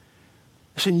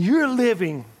 Listen, you're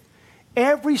living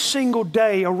every single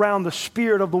day around the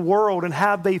spirit of the world and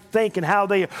how they think and how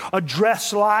they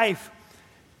address life.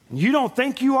 You don't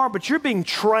think you are, but you're being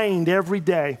trained every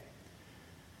day.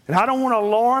 And I don't want to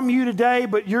alarm you today,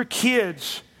 but your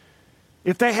kids,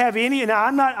 if they have any, and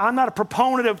I'm not a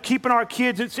proponent of keeping our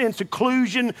kids in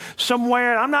seclusion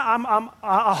somewhere.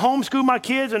 I homeschool my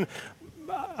kids, and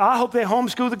I hope they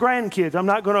homeschool the grandkids. I'm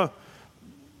not going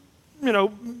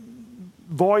to,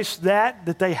 voice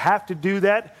that they have to do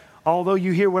that, although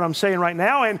you hear what I'm saying right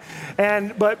now.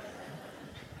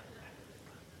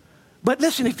 But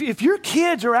listen, if your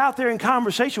kids are out there in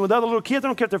conversation with other little kids, I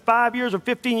don't care if they're 5 years or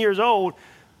 15 years old,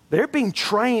 they're being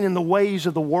trained in the ways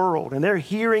of the world, and they're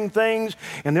hearing things,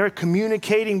 and they're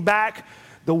communicating back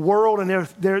the world, and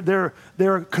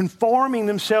they're conforming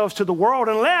themselves to the world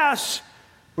unless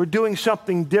we're doing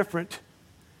something different.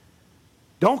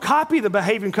 Don't copy the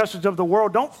behavior and customs of the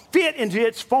world. Don't fit into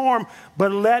its form,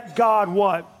 but let God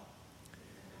what?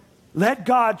 Let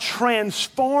God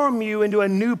transform you into a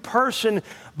new person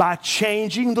by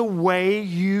changing the way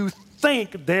you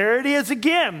think. There it is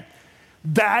again.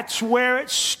 That's where it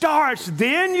starts.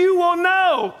 Then you will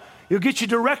know. You'll get your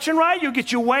direction right, you'll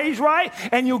get your ways right,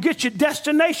 and you'll get your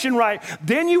destination right.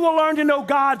 Then you will learn to know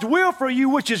God's will for you,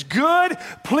 which is good,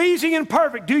 pleasing, and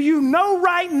perfect. Do you know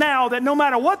right now that no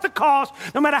matter what the cost,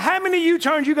 no matter how many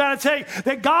U-turns you got to take,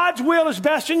 that God's will is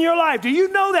best in your life? Do you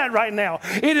know that right now?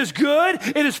 It is good,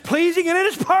 it is pleasing, and it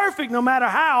is perfect no matter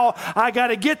how I got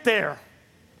to get there.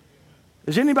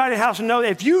 Does anybody in the house know that?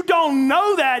 If you don't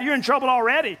know that, you're in trouble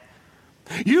already.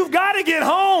 You've got to get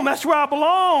home. That's where I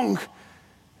belong.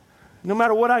 No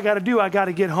matter what I got to do, I got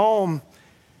to get home.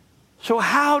 So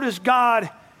how does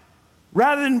God,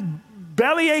 rather than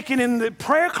belly aching in the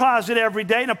prayer closet every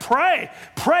day, now pray,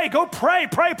 go pray.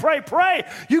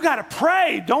 You got to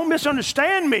pray. Don't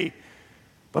misunderstand me.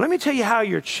 But let me tell you how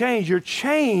you're changed. You're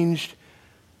changed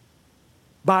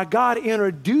by God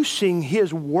introducing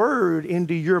his word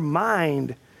into your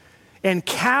mind and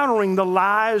countering the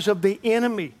lies of the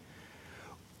enemy.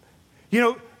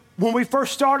 When we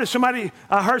first started,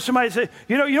 I heard somebody say,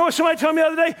 you know what somebody told me the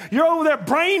other day? You're over there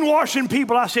brainwashing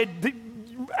people. I said,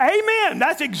 amen.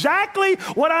 That's exactly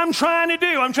what I'm trying to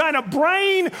do. I'm trying to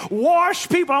brainwash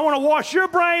people. I want to wash your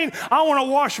brain. I want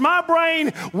to wash my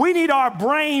brain. We need our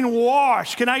brain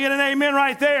washed. Can I get an amen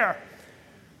right there?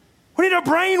 We need our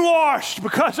brain washed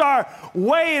because our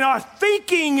way and our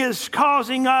thinking is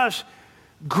causing us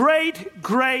great,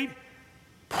 great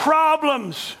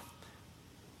problems.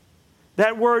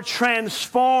 That word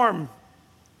transform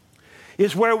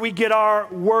is where we get our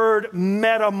word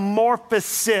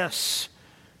metamorphosis.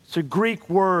 It's a Greek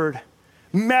word.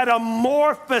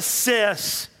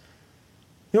 Metamorphosis.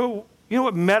 You know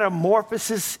what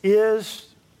metamorphosis is?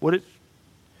 I'm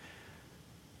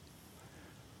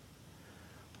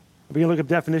going to look up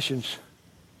definitions.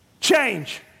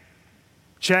 Change.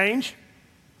 Should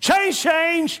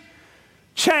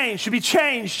be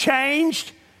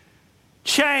changed.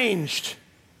 Changed.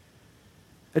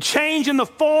 A change in the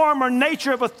form or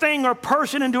nature of a thing or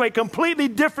person into a completely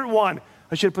different one.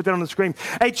 I should have put that on the screen.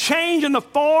 A change in the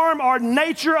form or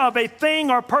nature of a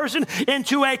thing or person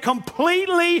into a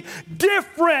completely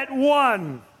different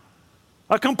one.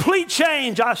 A complete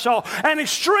change I saw. An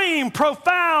extreme,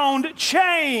 profound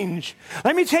change.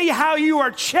 Let me tell you how you are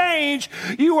changed.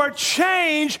 You are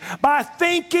changed by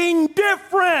thinking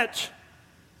different.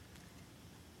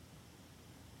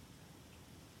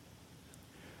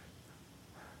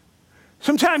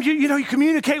 Sometimes you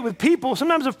communicate with people,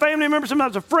 sometimes a family member,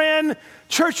 sometimes a friend,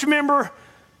 church member,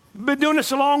 been doing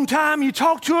this a long time. You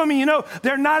talk to them and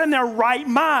they're not in their right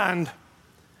mind.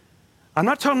 I'm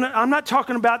not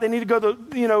talking about they need to go to,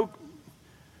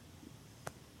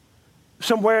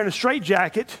 somewhere in a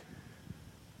straitjacket,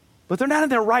 but they're not in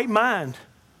their right mind.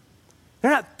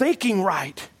 They're not thinking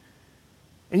right.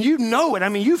 And you know it. I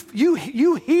mean, you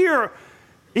hear,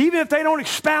 even if they don't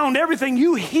expound everything,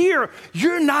 you hear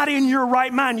you're not in your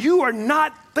right mind. You are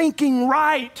not thinking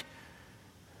right.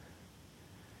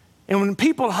 And when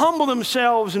people humble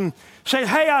themselves and say,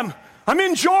 hey, I'm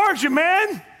in Georgia,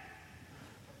 man.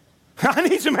 I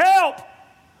need some help.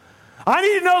 I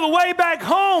need to know the way back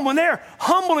home. When they're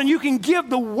humble and you can give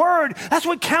the word. That's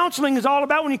what counseling is all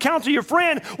about when you counsel your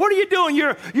friend. What are you doing?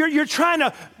 You're trying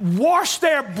to wash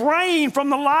their brain from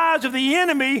the lies of the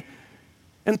enemy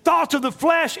and thoughts of the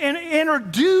flesh and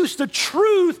introduce the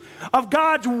truth of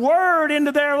God's word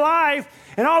into their life.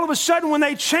 And all of a sudden when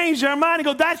they change their mind and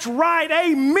go, that's right,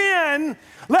 amen,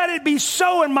 let it be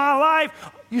so in my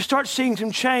life, you start seeing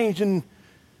some change and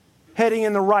heading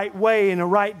in the right way, in the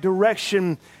right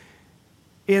direction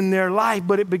in their life.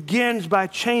 But it begins by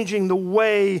changing the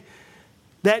way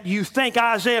that you think.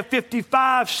 Isaiah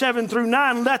 55, 7 through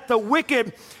 9, let the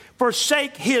wicked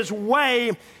forsake his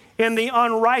way and the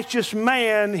unrighteous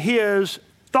man his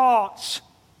thoughts.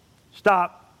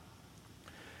 Stop.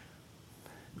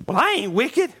 Well, I ain't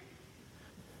wicked.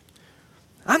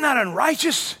 I'm not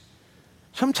unrighteous.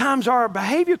 Sometimes our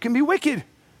behavior can be wicked.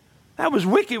 That was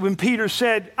wicked when Peter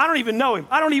said, I don't even know him.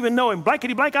 I don't even know him.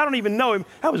 Blankety blank, I don't even know him.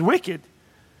 That was wicked.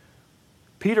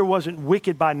 Peter wasn't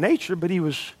wicked by nature, but he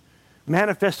was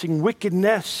manifesting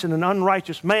wickedness in an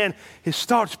unrighteous man. His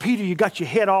thoughts, Peter, you got your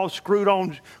head all screwed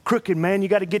on crooked, man. You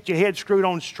got to get your head screwed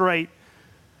on straight.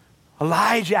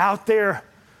 Elijah out there,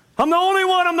 I'm the only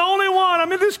one.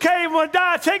 I'm in this cave. I'm going to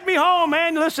die. Take me home,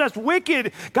 man. Listen, that's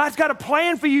wicked. God's got a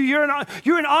plan for you. You're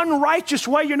in unrighteous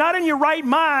way. You're not in your right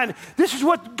mind. This is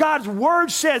what God's word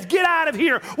says. Get out of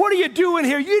here. What are you doing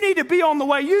here? You need to be on the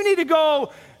way. You need to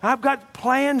go. I've got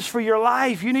plans for your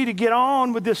life. You need to get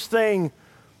on with this thing.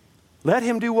 Let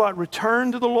him do what?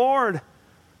 Return to the Lord.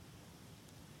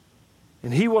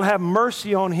 And he will have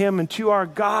mercy on him and to our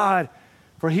God,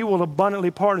 for he will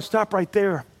abundantly pardon. Stop right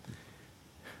there.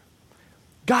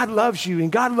 God loves you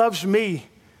and God loves me.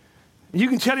 You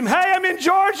can tell him, hey, I'm in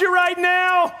Georgia right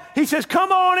now. He says,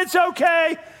 come on, it's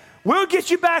okay. We'll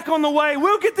get you back on the way.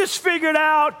 We'll get this figured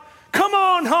out. Come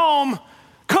on home.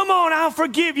 Come on, I'll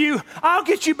forgive you. I'll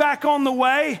get you back on the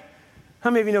way.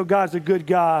 How many of you know God's a good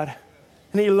God?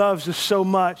 And he loves us so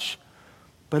much.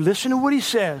 But listen to what he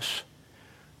says.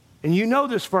 And you know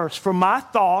this verse. For my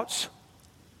thoughts,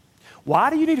 why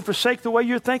do you need to forsake the way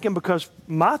you're thinking? Because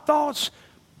my thoughts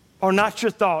are not your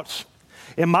thoughts.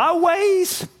 And my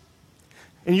ways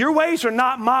and your ways are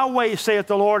not my ways, saith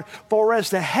the Lord. For as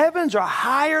the heavens are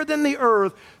higher than the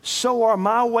earth, so are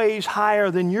my ways higher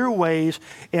than your ways,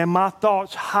 and my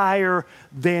thoughts higher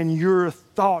than your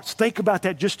thoughts. Think about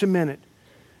that just a minute.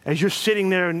 As you're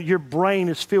sitting there and your brain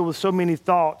is filled with so many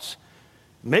thoughts.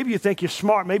 Maybe you think you're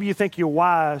smart. Maybe you think you're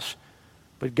wise.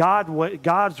 But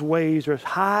God's ways are as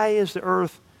high as the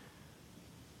earth.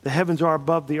 The heavens are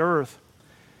above the earth.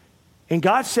 And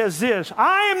God says this,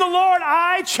 I am the Lord,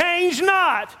 I change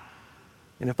not.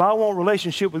 And if I want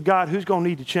relationship with God, who's going to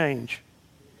need to change?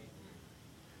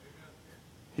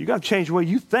 You got to change the way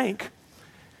you think.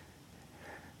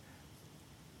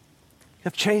 You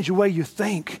have to change the way you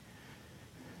think.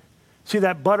 See,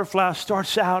 that butterfly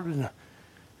starts out in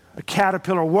a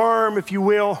caterpillar worm, if you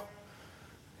will.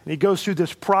 And he goes through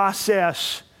this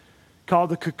process called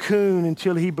the cocoon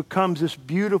until he becomes this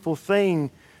beautiful thing.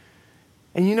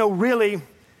 And you know, really,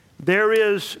 there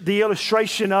is the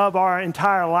illustration of our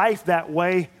entire life that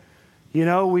way. You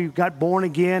know, we got born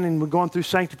again and we're going through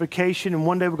sanctification, and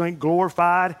one day we're going to get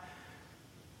glorified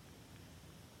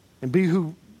and be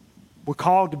who we're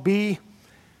called to be.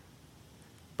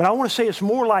 But I want to say it's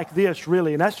more like this,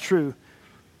 really, and that's true.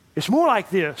 It's more like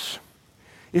this.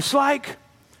 It's like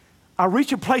I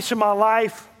reach a place in my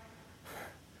life,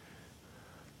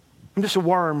 I'm just a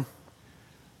worm.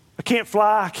 I can't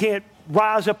fly, I can't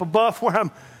rise up above where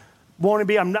I'm wanting to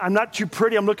be. I'm not too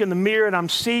pretty. I'm looking in the mirror and I'm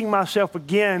seeing myself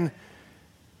again,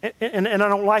 and I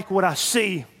don't like what I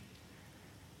see.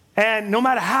 And no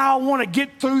matter how I want to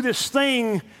get through this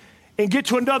thing and get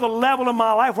to another level in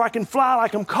my life where I can fly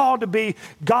like I'm called to be,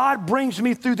 God brings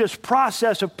me through this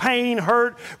process of pain,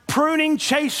 hurt, pruning,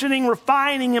 chastening,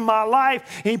 refining in my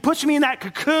life, and he puts me in that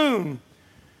cocoon.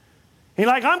 And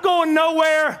like, I'm going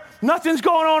nowhere. Nothing's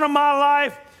going on in my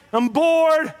life. I'm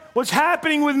bored. What's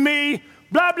happening with me?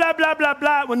 Blah, blah, blah, blah,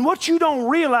 blah. When what you don't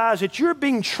realize that you're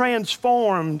being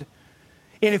transformed.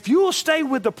 And if you will stay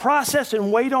with the process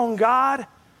and wait on God,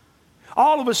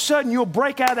 all of a sudden you'll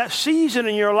break out of that season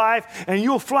in your life and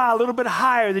you'll fly a little bit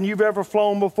higher than you've ever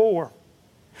flown before.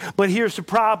 But here's the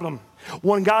problem.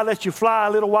 When God lets you fly a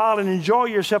little while and enjoy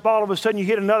yourself, all of a sudden you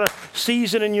hit another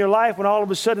season in your life when all of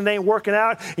a sudden it ain't working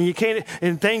out and you can't,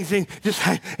 and things and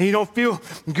you don't feel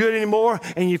good anymore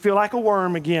and you feel like a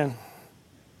worm again.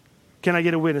 Can I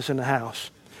get a witness in the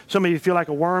house? Some of you feel like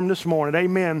a worm this morning.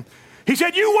 Amen. He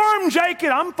said, you worm, Jacob.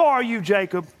 I'm for you,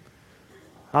 Jacob.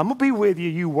 I'm going to be with you,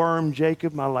 you worm,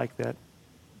 Jacob. I like that.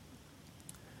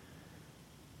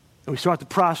 And we start the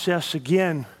process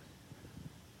again,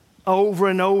 over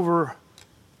and over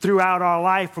throughout our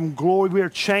life from glory. We are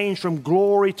changed from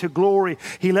glory to glory.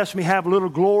 He lets me have a little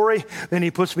glory, then he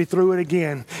puts me through it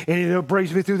again. And he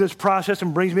brings me through this process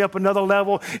and brings me up another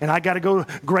level. And I got to go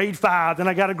to grade 5, then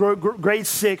I got to go grade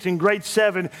 6 and grade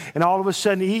 7. And all of a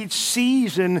sudden, each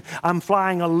season, I'm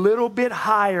flying a little bit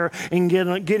higher and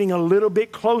getting a little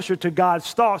bit closer to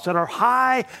God's thoughts that are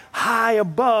high, high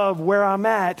above where I'm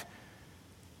at.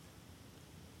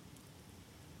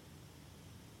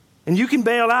 And you can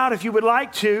bail out if you would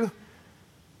like to.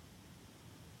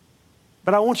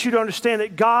 But I want you to understand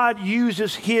that God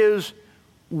uses his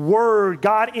word.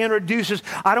 God introduces.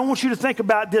 I don't want you to think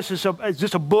about this as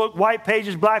just a book, white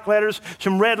pages, black letters,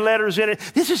 some red letters in it.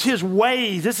 This is his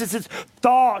ways. This is his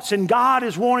thoughts. And God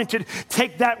is wanting to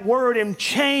take that word and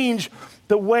change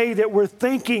the way that we're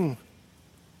thinking.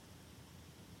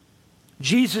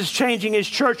 Jesus is changing his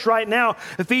church right now.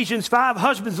 Ephesians 5,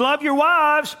 husbands, love your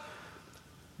wives,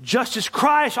 just as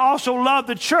Christ also loved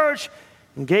the church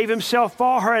and gave himself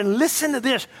for her. And listen to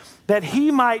this, that he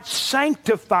might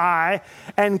sanctify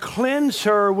and cleanse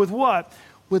her with what?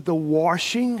 With the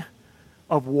washing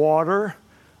of water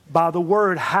by the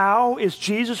word. How is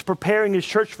Jesus preparing his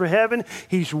church for heaven?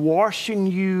 He's washing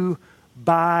you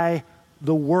by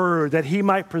the word, that he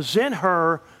might present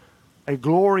her a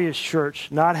glorious church,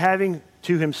 not having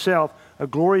to himself a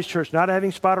glorious church, not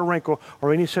having spot or wrinkle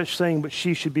or any such thing, but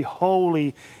she should be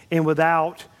holy and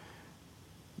without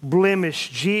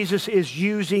blemish. Jesus is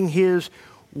using his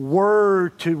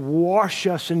word to wash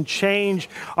us and change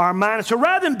our minds. So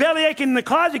rather than bellyaching in the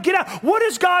closet, get out. What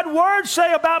does God's word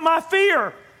say about my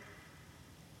fear?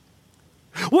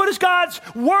 What does God's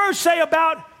word say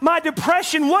about my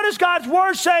depression? What does God's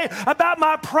word say about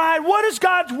my pride? What does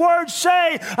God's word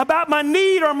say about my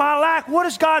need or my lack? What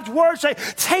does God's word say?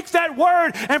 Take that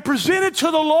word and present it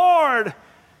to the Lord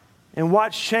and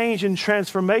watch change and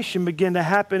transformation begin to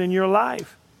happen in your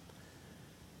life.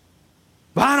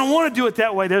 But I don't want to do it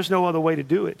that way. There's no other way to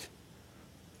do it.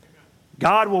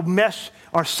 God will mess,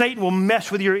 or Satan will mess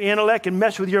with your intellect and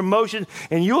mess with your emotions,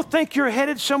 and you'll think you're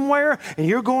headed somewhere and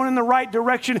you're going in the right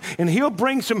direction, and he'll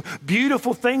bring some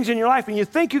beautiful things in your life, and you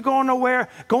think you're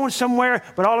going somewhere,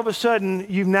 but all of a sudden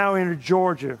you've now entered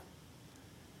Georgia.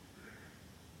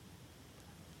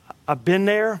 I've been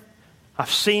there.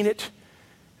 I've seen it.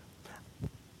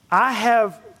 I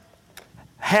have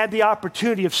had the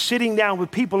opportunity of sitting down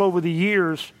with people over the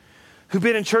years who've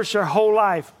been in church their whole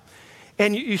life.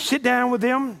 And you sit down with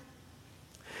them.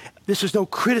 This is no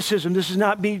criticism. This is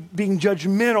not being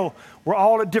judgmental. We're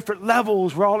all at different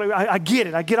levels. I get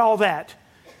it. I get all that.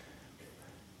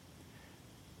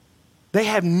 They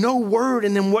have no word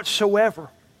in them whatsoever.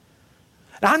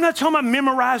 Now, I'm not talking about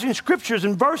memorizing scriptures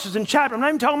and verses and chapters. I'm not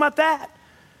even talking about that.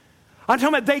 I'm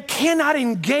talking about they cannot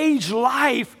engage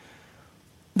life.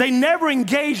 They never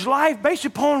engage life based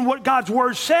upon what God's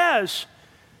word says.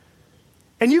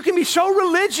 And you can be so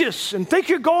religious and think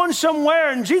you're going somewhere.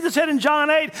 And Jesus said in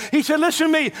John 8, he said,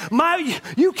 listen to me,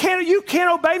 you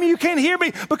can't obey me, you can't hear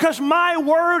me because my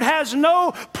word has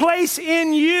no place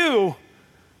in you.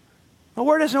 My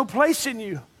word has no place in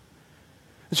you.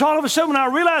 And so all of a sudden when I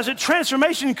realized that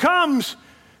transformation comes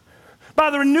by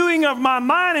the renewing of my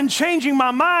mind and changing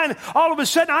my mind, all of a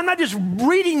sudden, I'm not just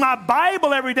reading my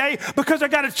Bible every day because I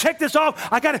got to check this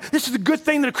off. This is a good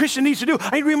thing that a Christian needs to do.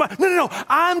 I need to read No.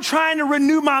 I'm trying to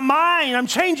renew my mind. I'm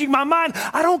changing my mind.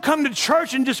 I don't come to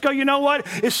church and just go, you know what?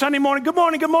 It's Sunday morning. Good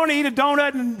morning. Eat a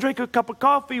donut and drink a cup of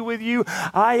coffee with you.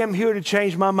 I am here to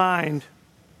change my mind.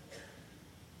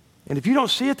 And if you don't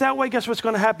see it that way, guess what's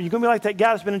going to happen? You're going to be like that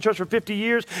guy that's been in church for 50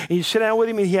 years, and you sit down with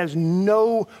him, and he has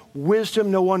no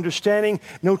wisdom, no understanding,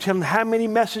 no telling how many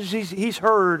messages he's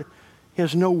heard. He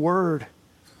has no word.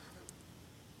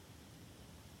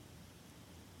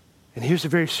 And here's the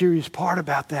very serious part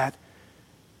about that.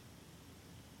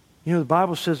 You know, the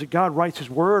Bible says that God writes his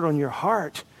word on your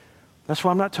heart. That's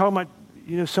why I'm not talking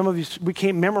about, some of you, we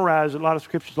can't memorize a lot of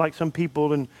scriptures like some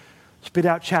people, and spit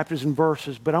out chapters and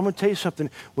verses. But I'm going to tell you something.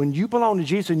 When you belong to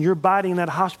Jesus and you're abiding in that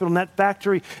hospital, in that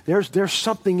factory, there's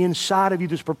something inside of you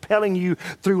that's propelling you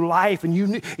through life. And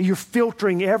you're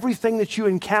filtering everything that you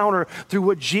encounter through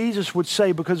what Jesus would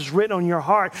say because it's written on your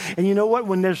heart. And you know what?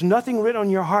 When there's nothing written on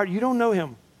your heart, you don't know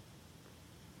him.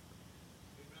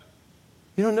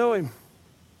 You don't know him.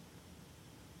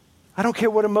 I don't care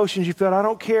what emotions you felt. I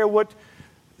don't care what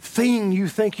thing you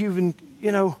think you've,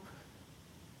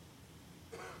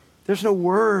 there's no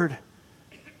word.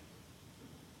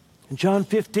 In John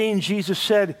 15, Jesus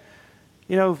said,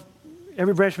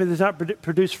 every branch in me that does not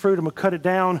produce fruit, I'm going to cut it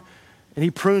down. And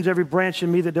he prunes every branch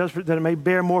in me that does, that it may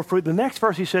bear more fruit. The next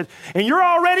verse he said, and you're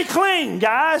already clean,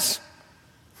 guys.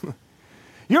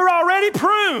 You're already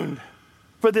pruned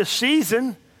for this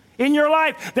season in your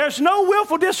life. There's no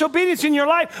willful disobedience in your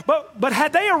life, but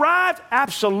had they arrived?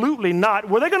 Absolutely not.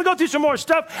 Were they going to go through some more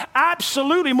stuff?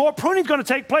 Absolutely. More pruning is going to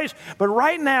take place. But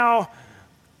right now,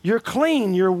 you're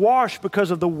clean. You're washed because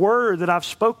of the word that I've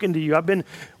spoken to you. I've been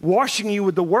washing you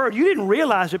with the word. You didn't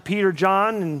realize it, Peter,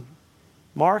 John, and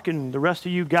Mark, and the rest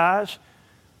of you guys,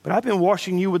 but I've been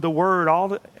washing you with the word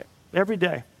every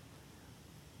day.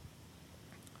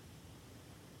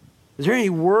 Is there any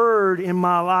word in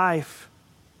my life?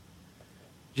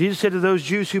 Jesus said to those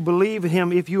Jews who believe in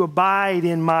him, if you abide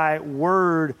in my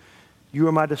word, you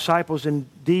are my disciples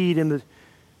indeed, and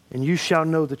you shall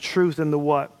know the truth, and the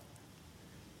what?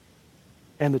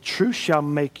 And the truth shall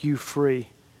make you free.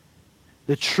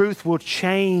 The truth will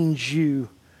change you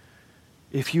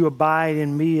if you abide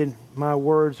in me and my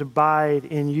words abide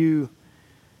in you.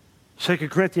 2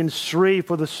 Corinthians 3,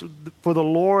 for the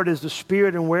Lord is the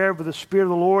Spirit, and wherever the Spirit of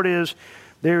the Lord is,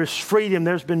 there is freedom.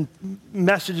 There's been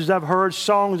messages I've heard,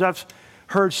 songs I've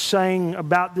heard sang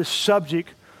about this subject.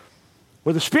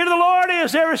 Where the Spirit of the Lord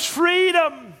is, there is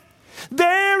freedom.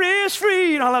 There is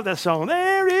freedom. I love that song.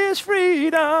 There is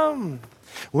freedom.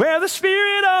 Where the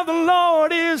Spirit of the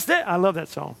Lord is, there. I love that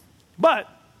song. But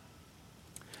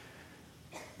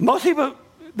most people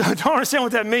don't understand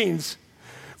what that means.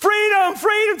 Freedom,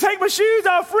 freedom, take my shoes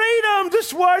off, freedom,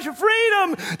 just worship,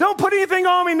 freedom. Don't put anything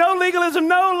on me, no legalism,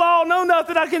 no law, no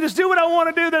nothing. I can just do what I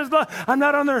want to do. I'm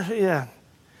not under,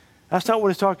 That's not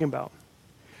what it's talking about.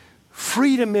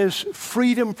 Freedom is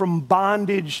freedom from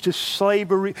bondage to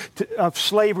slavery, of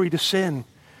slavery to sin.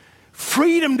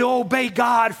 Freedom to obey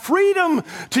God. Freedom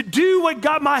to do what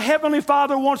God, my Heavenly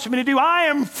Father, wants me to do. I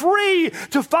am free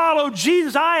to follow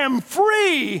Jesus. I am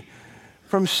free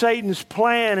from Satan's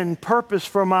plan and purpose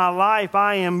for my life.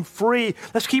 I am free.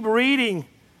 Let's keep reading.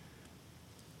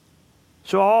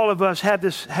 So all of us have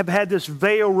had this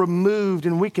veil removed,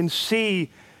 and we can see.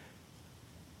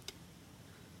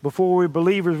 Before we're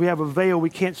believers, we have a veil. We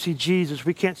can't see Jesus.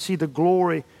 We can't see the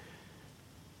glory.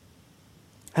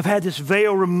 I've had this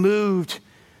veil removed.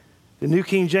 The New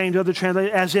King James, other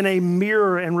translation, as in a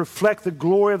mirror, and reflect the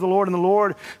glory of the Lord. And the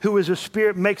Lord, who is a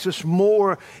Spirit, makes us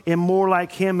more and more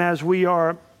like him as we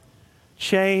are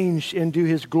changed into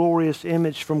his glorious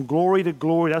image. From glory to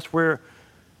glory, that's where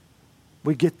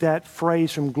we get that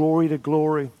phrase, from glory to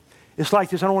glory. It's like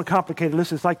this. I don't want to complicate it.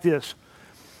 Listen, it's like this.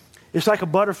 It's like a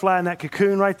butterfly in that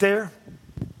cocoon right there.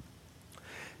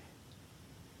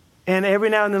 And every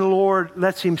now and then the Lord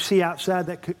lets him see outside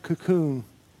that cocoon.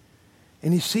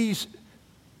 And he sees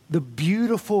the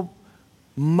beautiful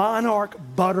monarch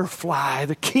butterfly,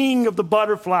 the king of the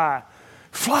butterfly,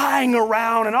 flying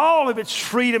around in all of its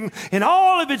freedom and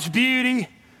all of its beauty.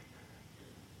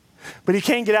 But he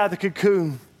can't get out of the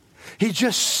cocoon. He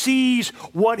just sees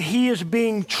what he is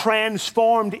being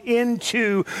transformed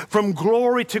into from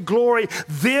glory to glory.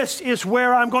 This is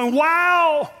where I'm going.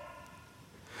 Wow!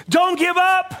 Don't give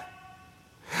up.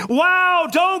 Wow,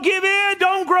 don't give in.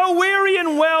 Don't grow weary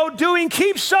in well-doing.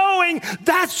 Keep sowing.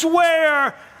 That's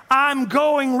where I'm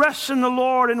going. Rest in the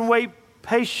Lord and wait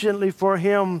patiently for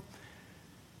him.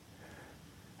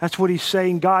 That's what he's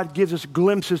saying. God gives us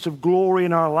glimpses of glory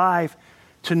in our life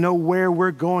to know where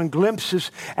we're going. Glimpses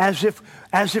as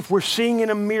if we're seeing in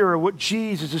a mirror what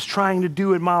Jesus is trying to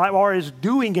do in my life or is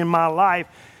doing in my life.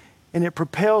 And it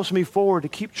propels me forward to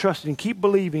keep trusting, keep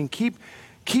believing, keep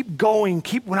going,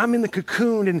 when I'm in the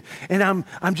cocoon and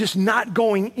I'm just not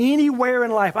going anywhere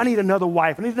in life. I need another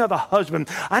wife. I need another husband.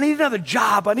 I need another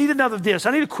job. I need another this.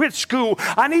 I need to quit school.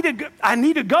 I need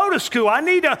to go to school. I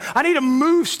need to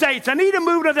move states. I need to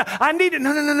move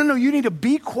to, no. You need to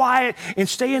be quiet and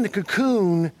stay in the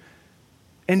cocoon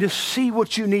and to see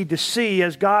what you need to see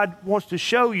as God wants to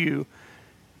show you.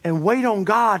 And wait on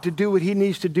God to do what he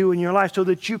needs to do in your life so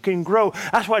that you can grow.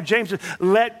 That's why James says,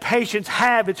 let patience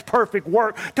have its perfect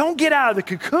work. Don't get out of the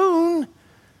cocoon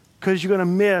because you're going to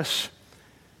miss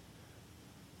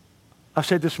I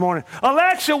said this morning,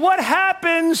 Alexa, what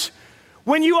happens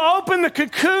when you open the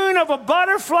cocoon of a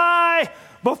butterfly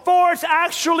before it's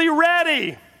actually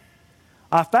ready?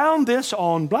 I found this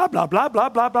on blah, blah, blah, blah,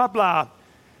 blah, blah, blah.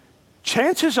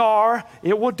 Chances are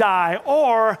it will die,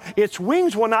 or its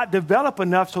wings will not develop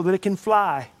enough so that it can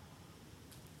fly.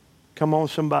 Come on,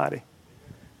 somebody.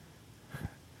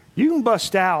 You can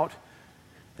bust out,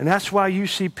 and that's why you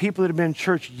see people that have been in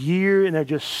church years and they're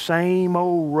just same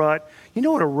old rut. You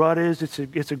know what a rut is?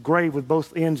 It's a grave with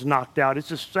both ends knocked out. It's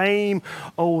the same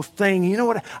old thing. You know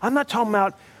what? I'm not talking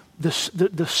about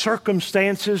the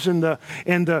circumstances and the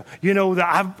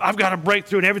I've got a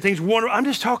breakthrough and everything's wonderful. I'm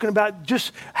just talking about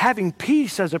just having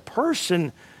peace as a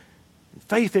person,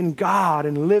 faith in God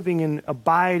and living and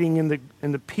abiding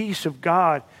in the peace of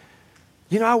God.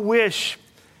 You know, I wish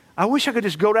I could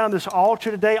just go down this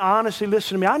altar today. Honestly,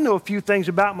 listen to me. I know a few things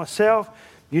about myself.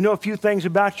 You know a few things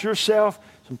about yourself.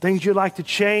 Some things you'd like to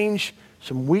change.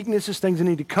 Some weaknesses, things that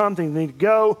need to come, things that need to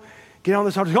go. Get on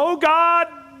this altar. Oh, God,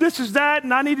 this is that,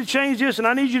 and I need to change this, and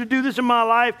I need you to do this in my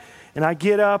life. And I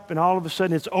get up, and all of a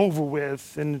sudden it's over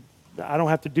with, and I don't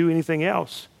have to do anything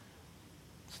else.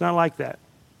 It's not like that.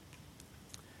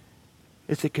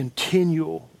 It's a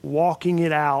continual walking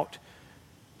it out,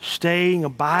 staying,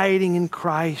 abiding in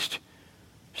Christ,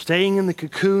 staying in the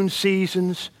cocoon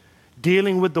seasons,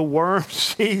 dealing with the worm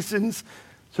seasons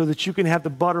so that you can have the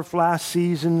butterfly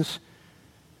seasons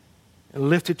and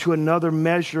lift it to another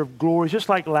measure of glory, just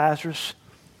like Lazarus.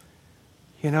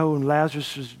 You know, and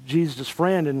Lazarus is Jesus'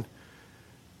 friend, and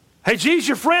hey, Jesus,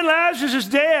 your friend Lazarus is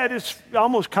dead. It's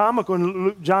almost comical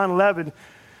in John 11.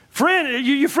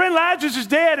 Your friend Lazarus is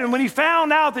dead, and when he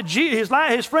found out that his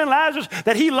friend Lazarus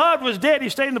that he loved was dead, he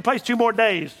stayed in the place 2 more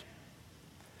days.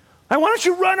 Hey, why don't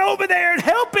you run over there and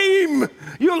help him?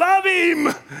 You love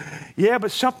him. Yeah,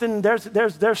 but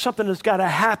there's something that's got to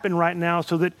happen right now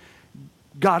so that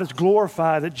God is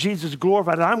glorified, that Jesus is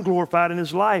glorified, that I'm glorified in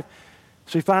his life.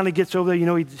 So he finally gets over there. You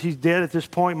know, he's dead at this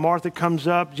point. Martha comes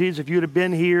up. Jesus, if you'd have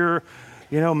been here.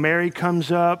 You know, Mary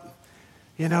comes up.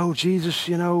 You know, Jesus,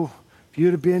 you know, if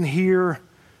you'd have been here.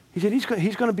 He said, he's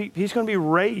going to be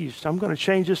raised. I'm going to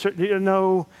change this. You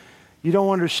know, you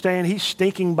don't understand. He's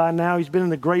stinking by now. He's been in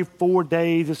the grave 4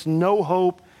 days. There's no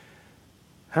hope.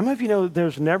 How many of you know that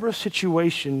there's never a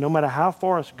situation, no matter how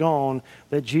far it's gone,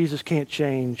 that Jesus can't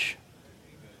change?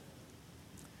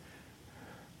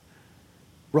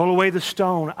 Roll away the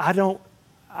stone. I don't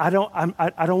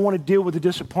want to deal with the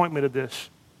disappointment of this.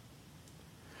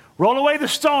 Roll away the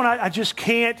stone. I just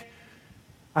can't.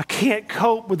 I can't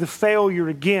cope with the failure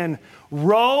again.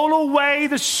 Roll away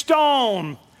the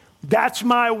stone. That's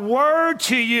my word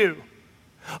to you.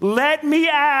 Let me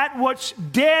at what's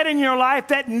dead in your life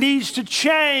that needs to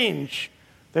change.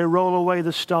 They roll away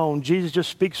the stone. Jesus just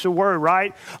speaks a word,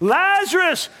 right?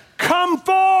 Lazarus, come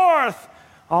forth.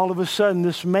 All of a sudden,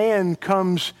 this man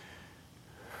comes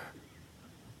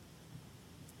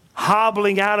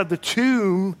hobbling out of the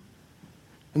tomb.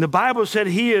 And the Bible said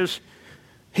he is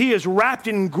wrapped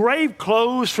in grave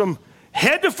clothes from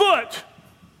head to foot.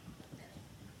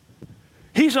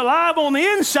 He's alive on the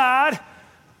inside,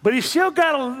 but he's still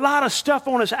got a lot of stuff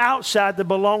on his outside that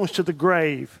belongs to the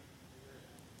grave.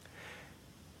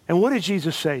 And what did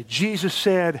Jesus say? Jesus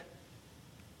said,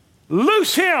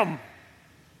 loose him.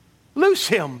 Loose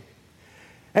him.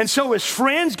 And so his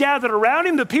friends gathered around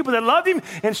him, the people that loved him,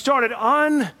 and started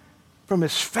on from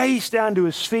his face down to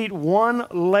his feet, 1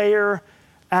 layer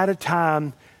at a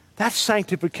time. That's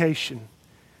sanctification.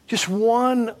 Just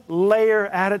 1 layer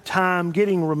at a time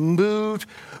getting removed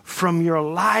from your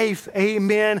life.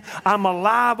 Amen. I'm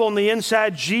alive on the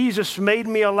inside. Jesus made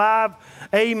me alive.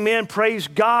 Amen. Praise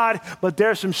God. But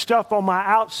there's some stuff on my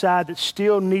outside that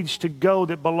still needs to go,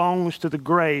 that belongs to the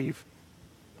grave.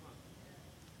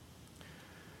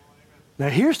 Now,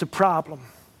 here's the problem.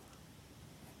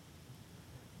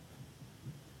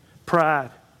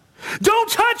 Pride. Don't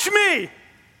touch me.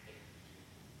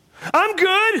 I'm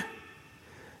good.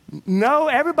 No,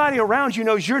 everybody around you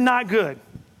knows you're not good.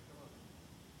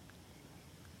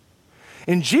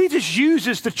 And Jesus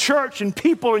uses the church and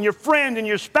people and your friend and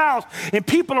your spouse and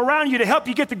people around you to help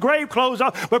you get the grave clothes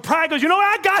off. But pride goes, you know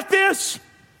what? I got this.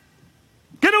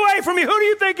 Get away from me. Who do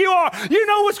you think you are? You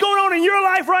know what's going on in your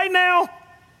life right now?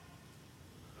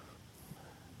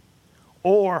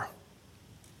 Or,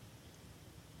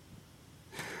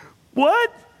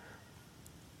 what?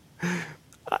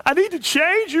 I need to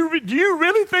change? Do you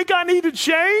really think I need to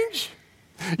change?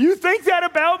 You think that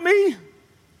about me?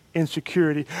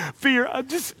 Insecurity, fear. I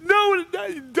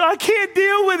can't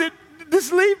deal with it.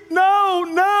 Just leave.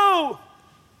 No.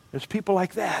 There's people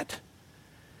like that.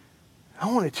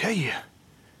 I want to tell you,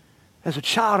 As a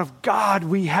child of God,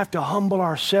 we have to humble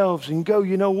ourselves and go,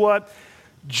 you know what?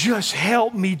 Just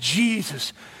help me,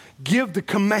 Jesus. Give the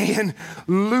command,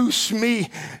 loose me.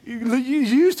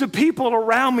 Use the people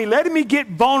around me. Let me get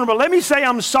vulnerable. Let me say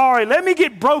I'm sorry. Let me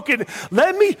get broken.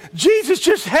 Jesus,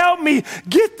 just help me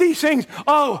get these things.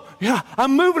 Oh, yeah,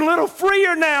 I'm moving a little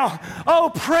freer now.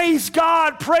 Oh, praise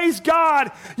God, praise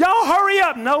God. Y'all hurry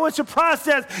up. No, it's a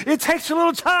process. It takes a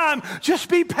little time. Just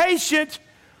be patient.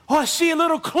 Oh, I see a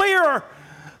little clearer.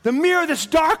 The mirror that's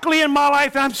darkly in my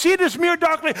life, and I'm seeing this mirror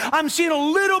darkly. I'm seeing a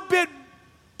little bit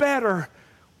better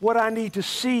what I need to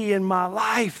see in my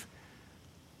life.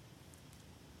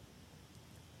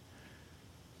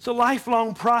 It's a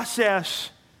lifelong process.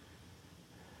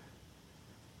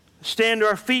 Stand to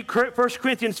our feet, 1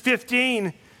 Corinthians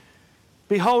 15.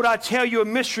 Behold, I tell you a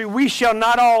mystery. We shall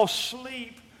not all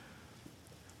sleep.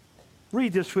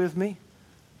 Read this with me.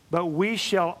 But we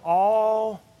shall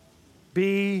all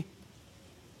be,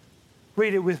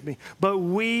 read it with me. But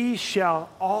we shall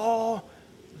all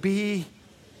be,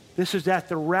 this is at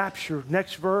the rapture,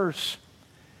 next verse.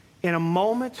 In a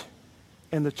moment,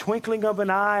 in the twinkling of an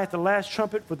eye at the last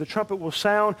trumpet, for the trumpet will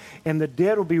sound, and the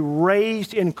dead will be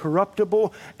raised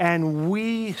incorruptible, and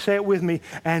we, say it with me,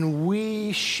 and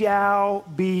we shall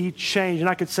be changed. And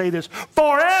I could say this,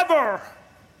 forever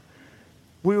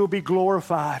we will be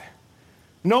glorified.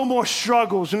 No more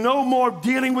struggles, no more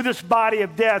dealing with this body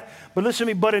of death. But listen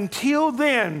to me, but until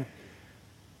then,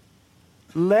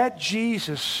 let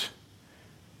Jesus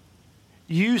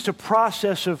use the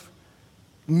process of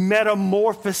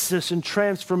metamorphosis and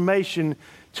transformation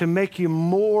to make you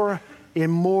more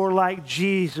and more like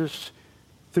Jesus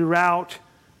throughout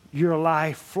your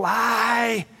life.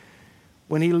 Fly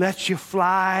when he lets you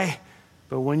fly.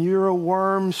 But when you're a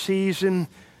worm season,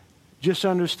 just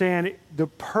understand the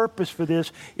purpose for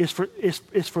this is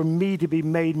for me to be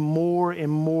made more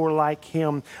and more like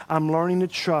him. I'm learning to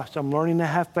trust. I'm learning to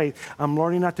have faith. I'm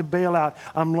learning not to bail out.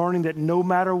 I'm learning that no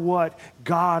matter what,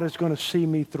 God is going to see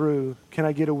me through. Can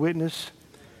I get a witness?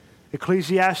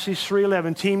 Ecclesiastes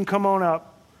 3:11. Team, come on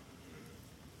up.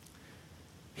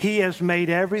 He has made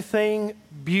everything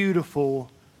beautiful.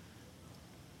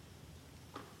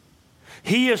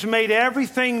 He has made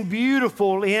everything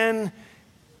beautiful in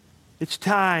its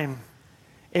time.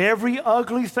 Every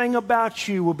ugly thing about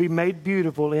you will be made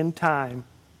beautiful in time.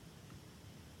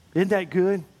 Isn't that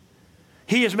good?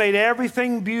 He has made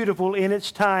everything beautiful in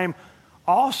its time.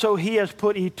 Also, he has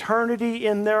put eternity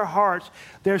in their hearts.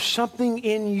 There's something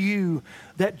in you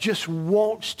that just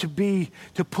wants to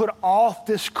put off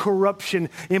this corruption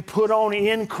and put on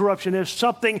incorruption. There's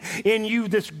something in you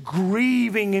that's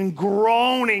grieving and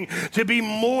groaning to be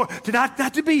more,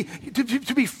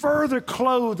 to be further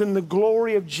clothed in the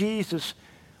glory of Jesus.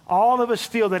 All of us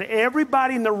feel that.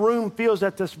 Everybody in the room feels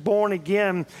that that's born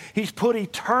again. He's put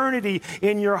eternity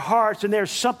in your hearts, and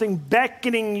there's something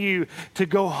beckoning you to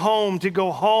go home, to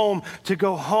go home, to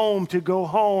go home, to go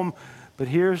home. But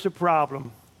here's the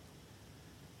problem.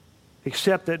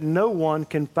 Except that no one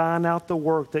can find out the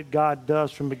work that God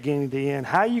does from beginning to end.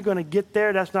 How are you going to get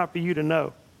there? That's not for you to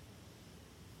know.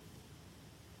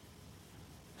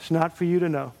 It's not for you to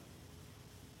know.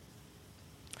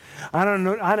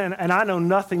 I know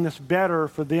nothing that's better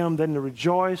for them than to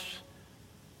rejoice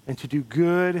and to do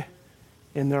good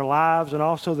in their lives, and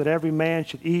also that every man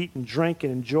should eat and drink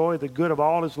and enjoy the good of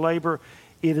all his labor.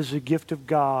 It is a gift of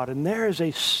God. And there is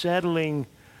a settling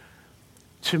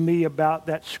to me about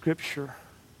that scripture.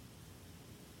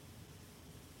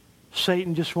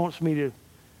 Satan just wants me to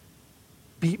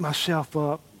beat myself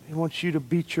up. He wants you to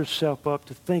beat yourself up,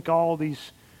 to think all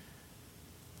these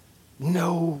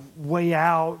no way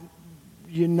out.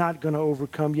 You're not going to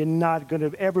overcome. You're not going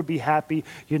to ever be happy.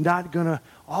 You're not going to,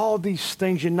 all these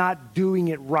things, you're not doing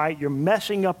it right. You're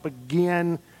messing up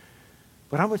again.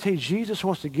 But I'm going to tell you, Jesus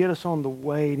wants to get us on the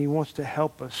way, and he wants to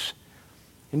help us.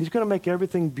 And he's going to make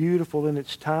everything beautiful in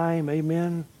its time.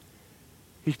 Amen.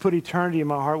 He's put eternity in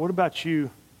my heart. What about you?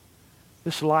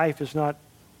 This life is not,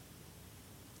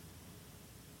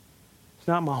 it's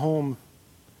not my home.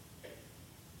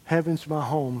 Heaven's my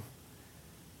home.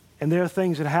 And there are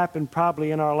things that happen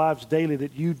probably in our lives daily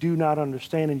that you do not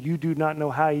understand, and you do not know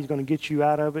how he's going to get you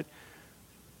out of it.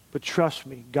 But trust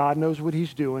me, God knows what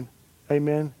he's doing.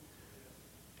 Amen.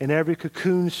 In every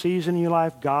cocoon season in your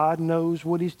life, God knows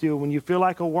what he's doing. When you feel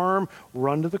like a worm,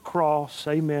 run to the cross.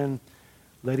 Amen.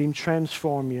 Let him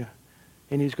transform you.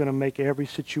 And he's going to make every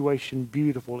situation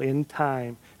beautiful in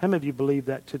time. How many of you believe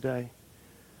that today?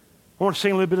 I want to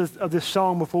sing a little bit of this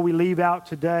song before we leave out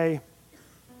today.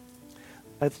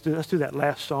 Let's do that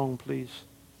last song, please.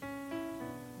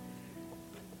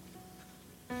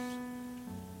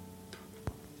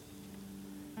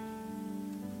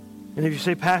 And if you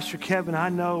say, Pastor Kevin, I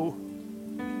know,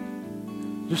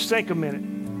 just think a minute.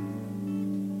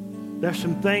 There's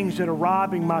some things that are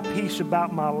robbing my peace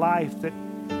about my life that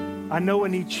I know I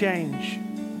need change.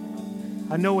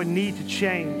 I know I need to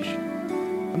change.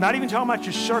 I'm not even talking about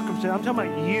your circumstance. I'm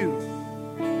talking about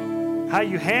you. How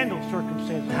you handle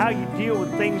circumstances, how you deal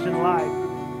with things in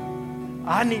life.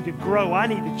 I need to grow. I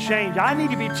need to change. I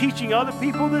need to be teaching other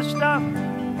people this stuff.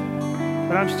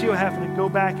 But I'm still having to go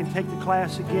back and take the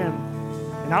class again.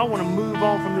 And I want to move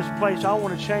on from this place. I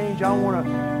want to change. I want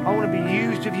to be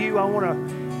used of you. I want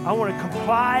to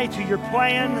comply to your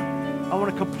plan. I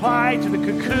want to comply to the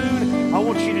cocoon. I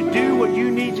want you to do what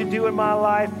you need to do in my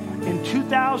life. In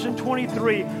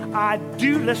 2023,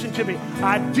 listen to me,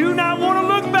 I do not want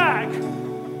to look back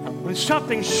when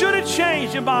something should have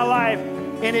changed in my life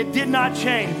and it did not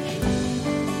change.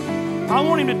 I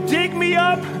want him to dig me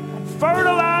up,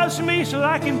 fertilize me so that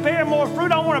I can bear more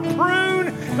fruit. I want to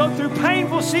prune, go through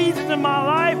painful seasons in my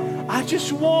life. I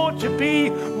just want to be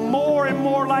more and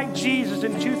more like Jesus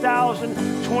in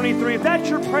 2023. If that's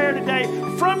your prayer today,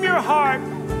 from your heart,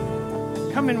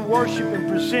 come and worship and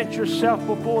present yourself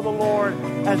before the Lord.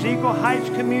 As Eagle Heights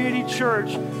Community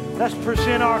Church, let's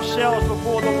present ourselves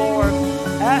before the Lord.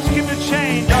 Ask him to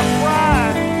change our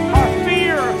pride, our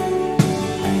fear.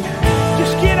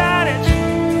 Just get at it.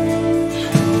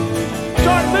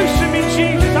 Start loosing me,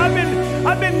 Jesus.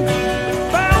 I've been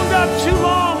bound up too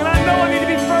long, and I know I need to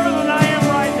be further than I am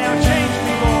right now. Change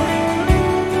me, Lord.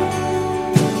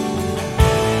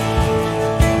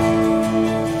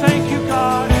 Thank you,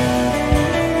 God.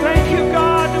 Thank you,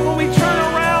 God, that when we turn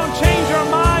around, change our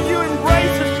mind, you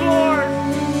embrace us, Lord.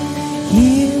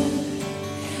 Here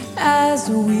as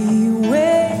we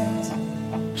wait,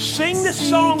 Sing this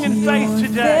song in faith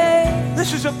today.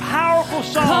 This is a powerful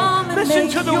song. Listen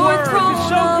to the words. It's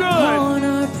so good.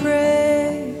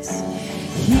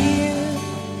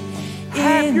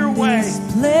 Have your way.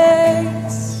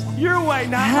 Your way,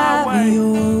 not my way. Have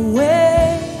your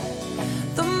way.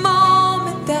 The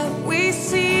moment that we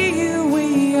see you,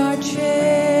 we are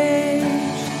changed.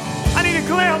 I need a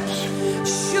glimpse.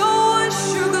 Show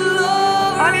us your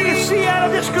glory. I need to see out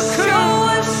of this cocoon. Show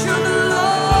us your glory.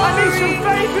 I need some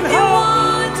faith and In hope.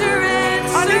 wonder and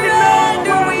I need to know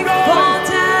surrender, where we I'm going. fall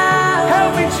down.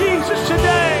 Help me, Jesus,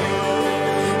 today.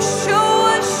 Show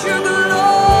us your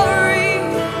glory.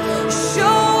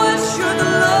 Show us your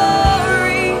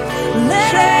glory.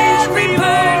 Let Change every me,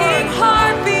 burning Lord.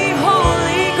 heart be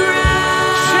holy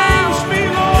ground. Change me,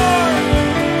 Lord.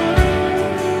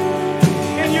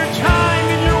 In your time,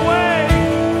 in your way,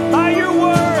 by your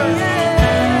word.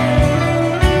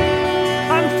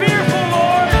 I'm fearful,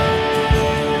 Lord.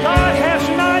 God has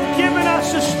not given us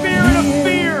a spirit of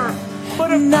fear,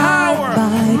 but of Not power, by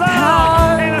love,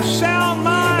 power, and a sound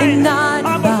mind. and not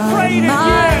I'm by afraid again.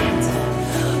 might,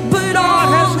 but God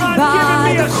has only not given by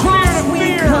me the a spirit cross of we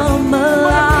fear, come but of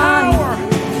alive. power,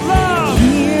 love,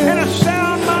 Here and a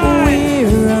sound mind.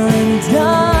 we're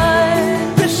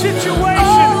undone, This situation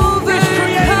is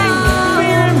creating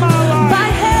fear in my overcome by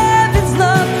life. heaven's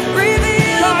love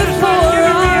revealed God has not before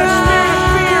given me a our spirit of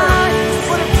fear, eyes.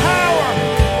 but of power,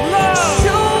 love,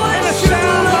 Show and a us your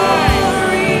sound mind.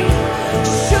 glory.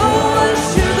 Show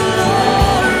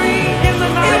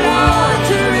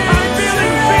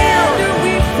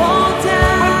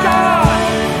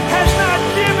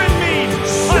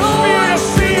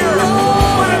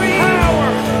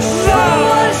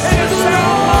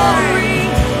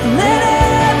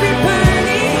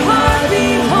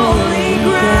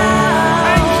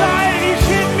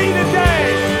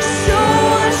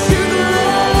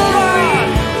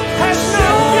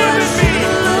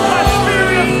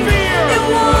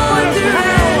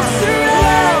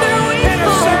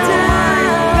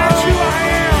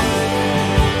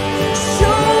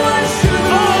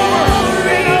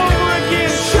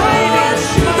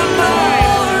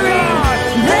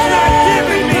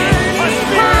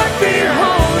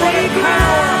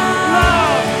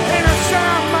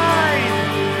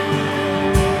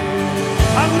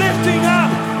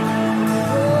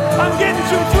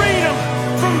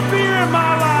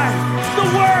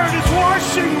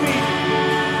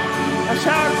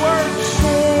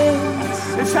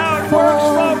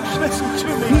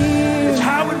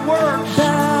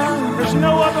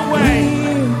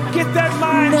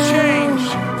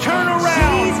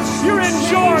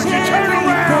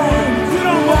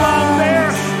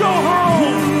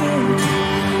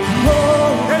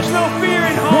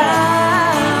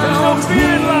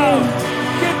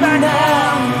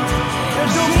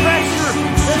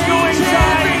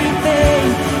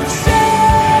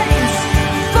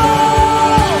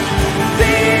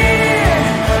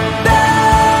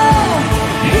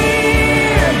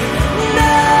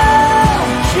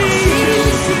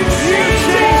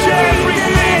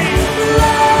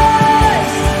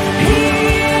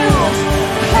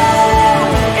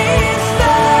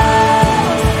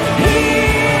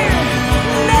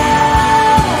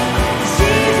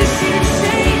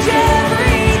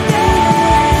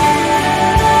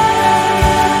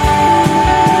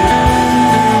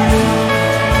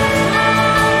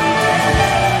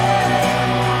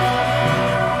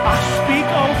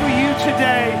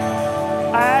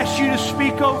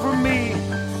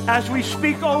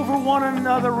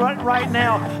another right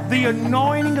now the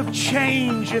anointing of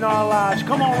change in our lives.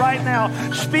 Come on, right now.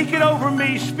 Speak it over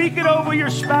me. Speak it over your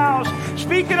spouse.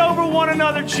 Speak it over one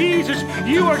another. Jesus,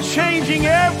 you are changing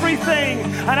everything.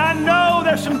 And I know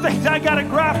there's some things I got to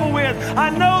grapple with. I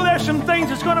know there's some things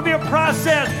that's going to be a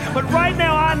process. But right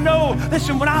now I know,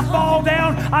 listen, when I fall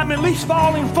down, I'm at least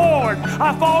falling forward.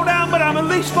 I fall down, but I'm at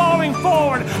least falling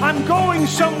forward. I'm going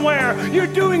somewhere. You're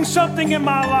doing something in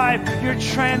my life. You're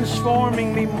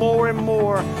transforming me more and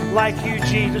more like you,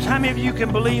 Jesus. How many of you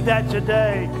can believe that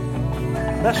today?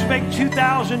 Let's make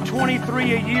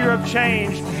 2023 a year of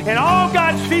change. And all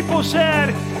God's people said,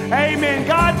 amen.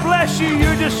 God bless you.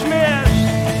 You're dismissed.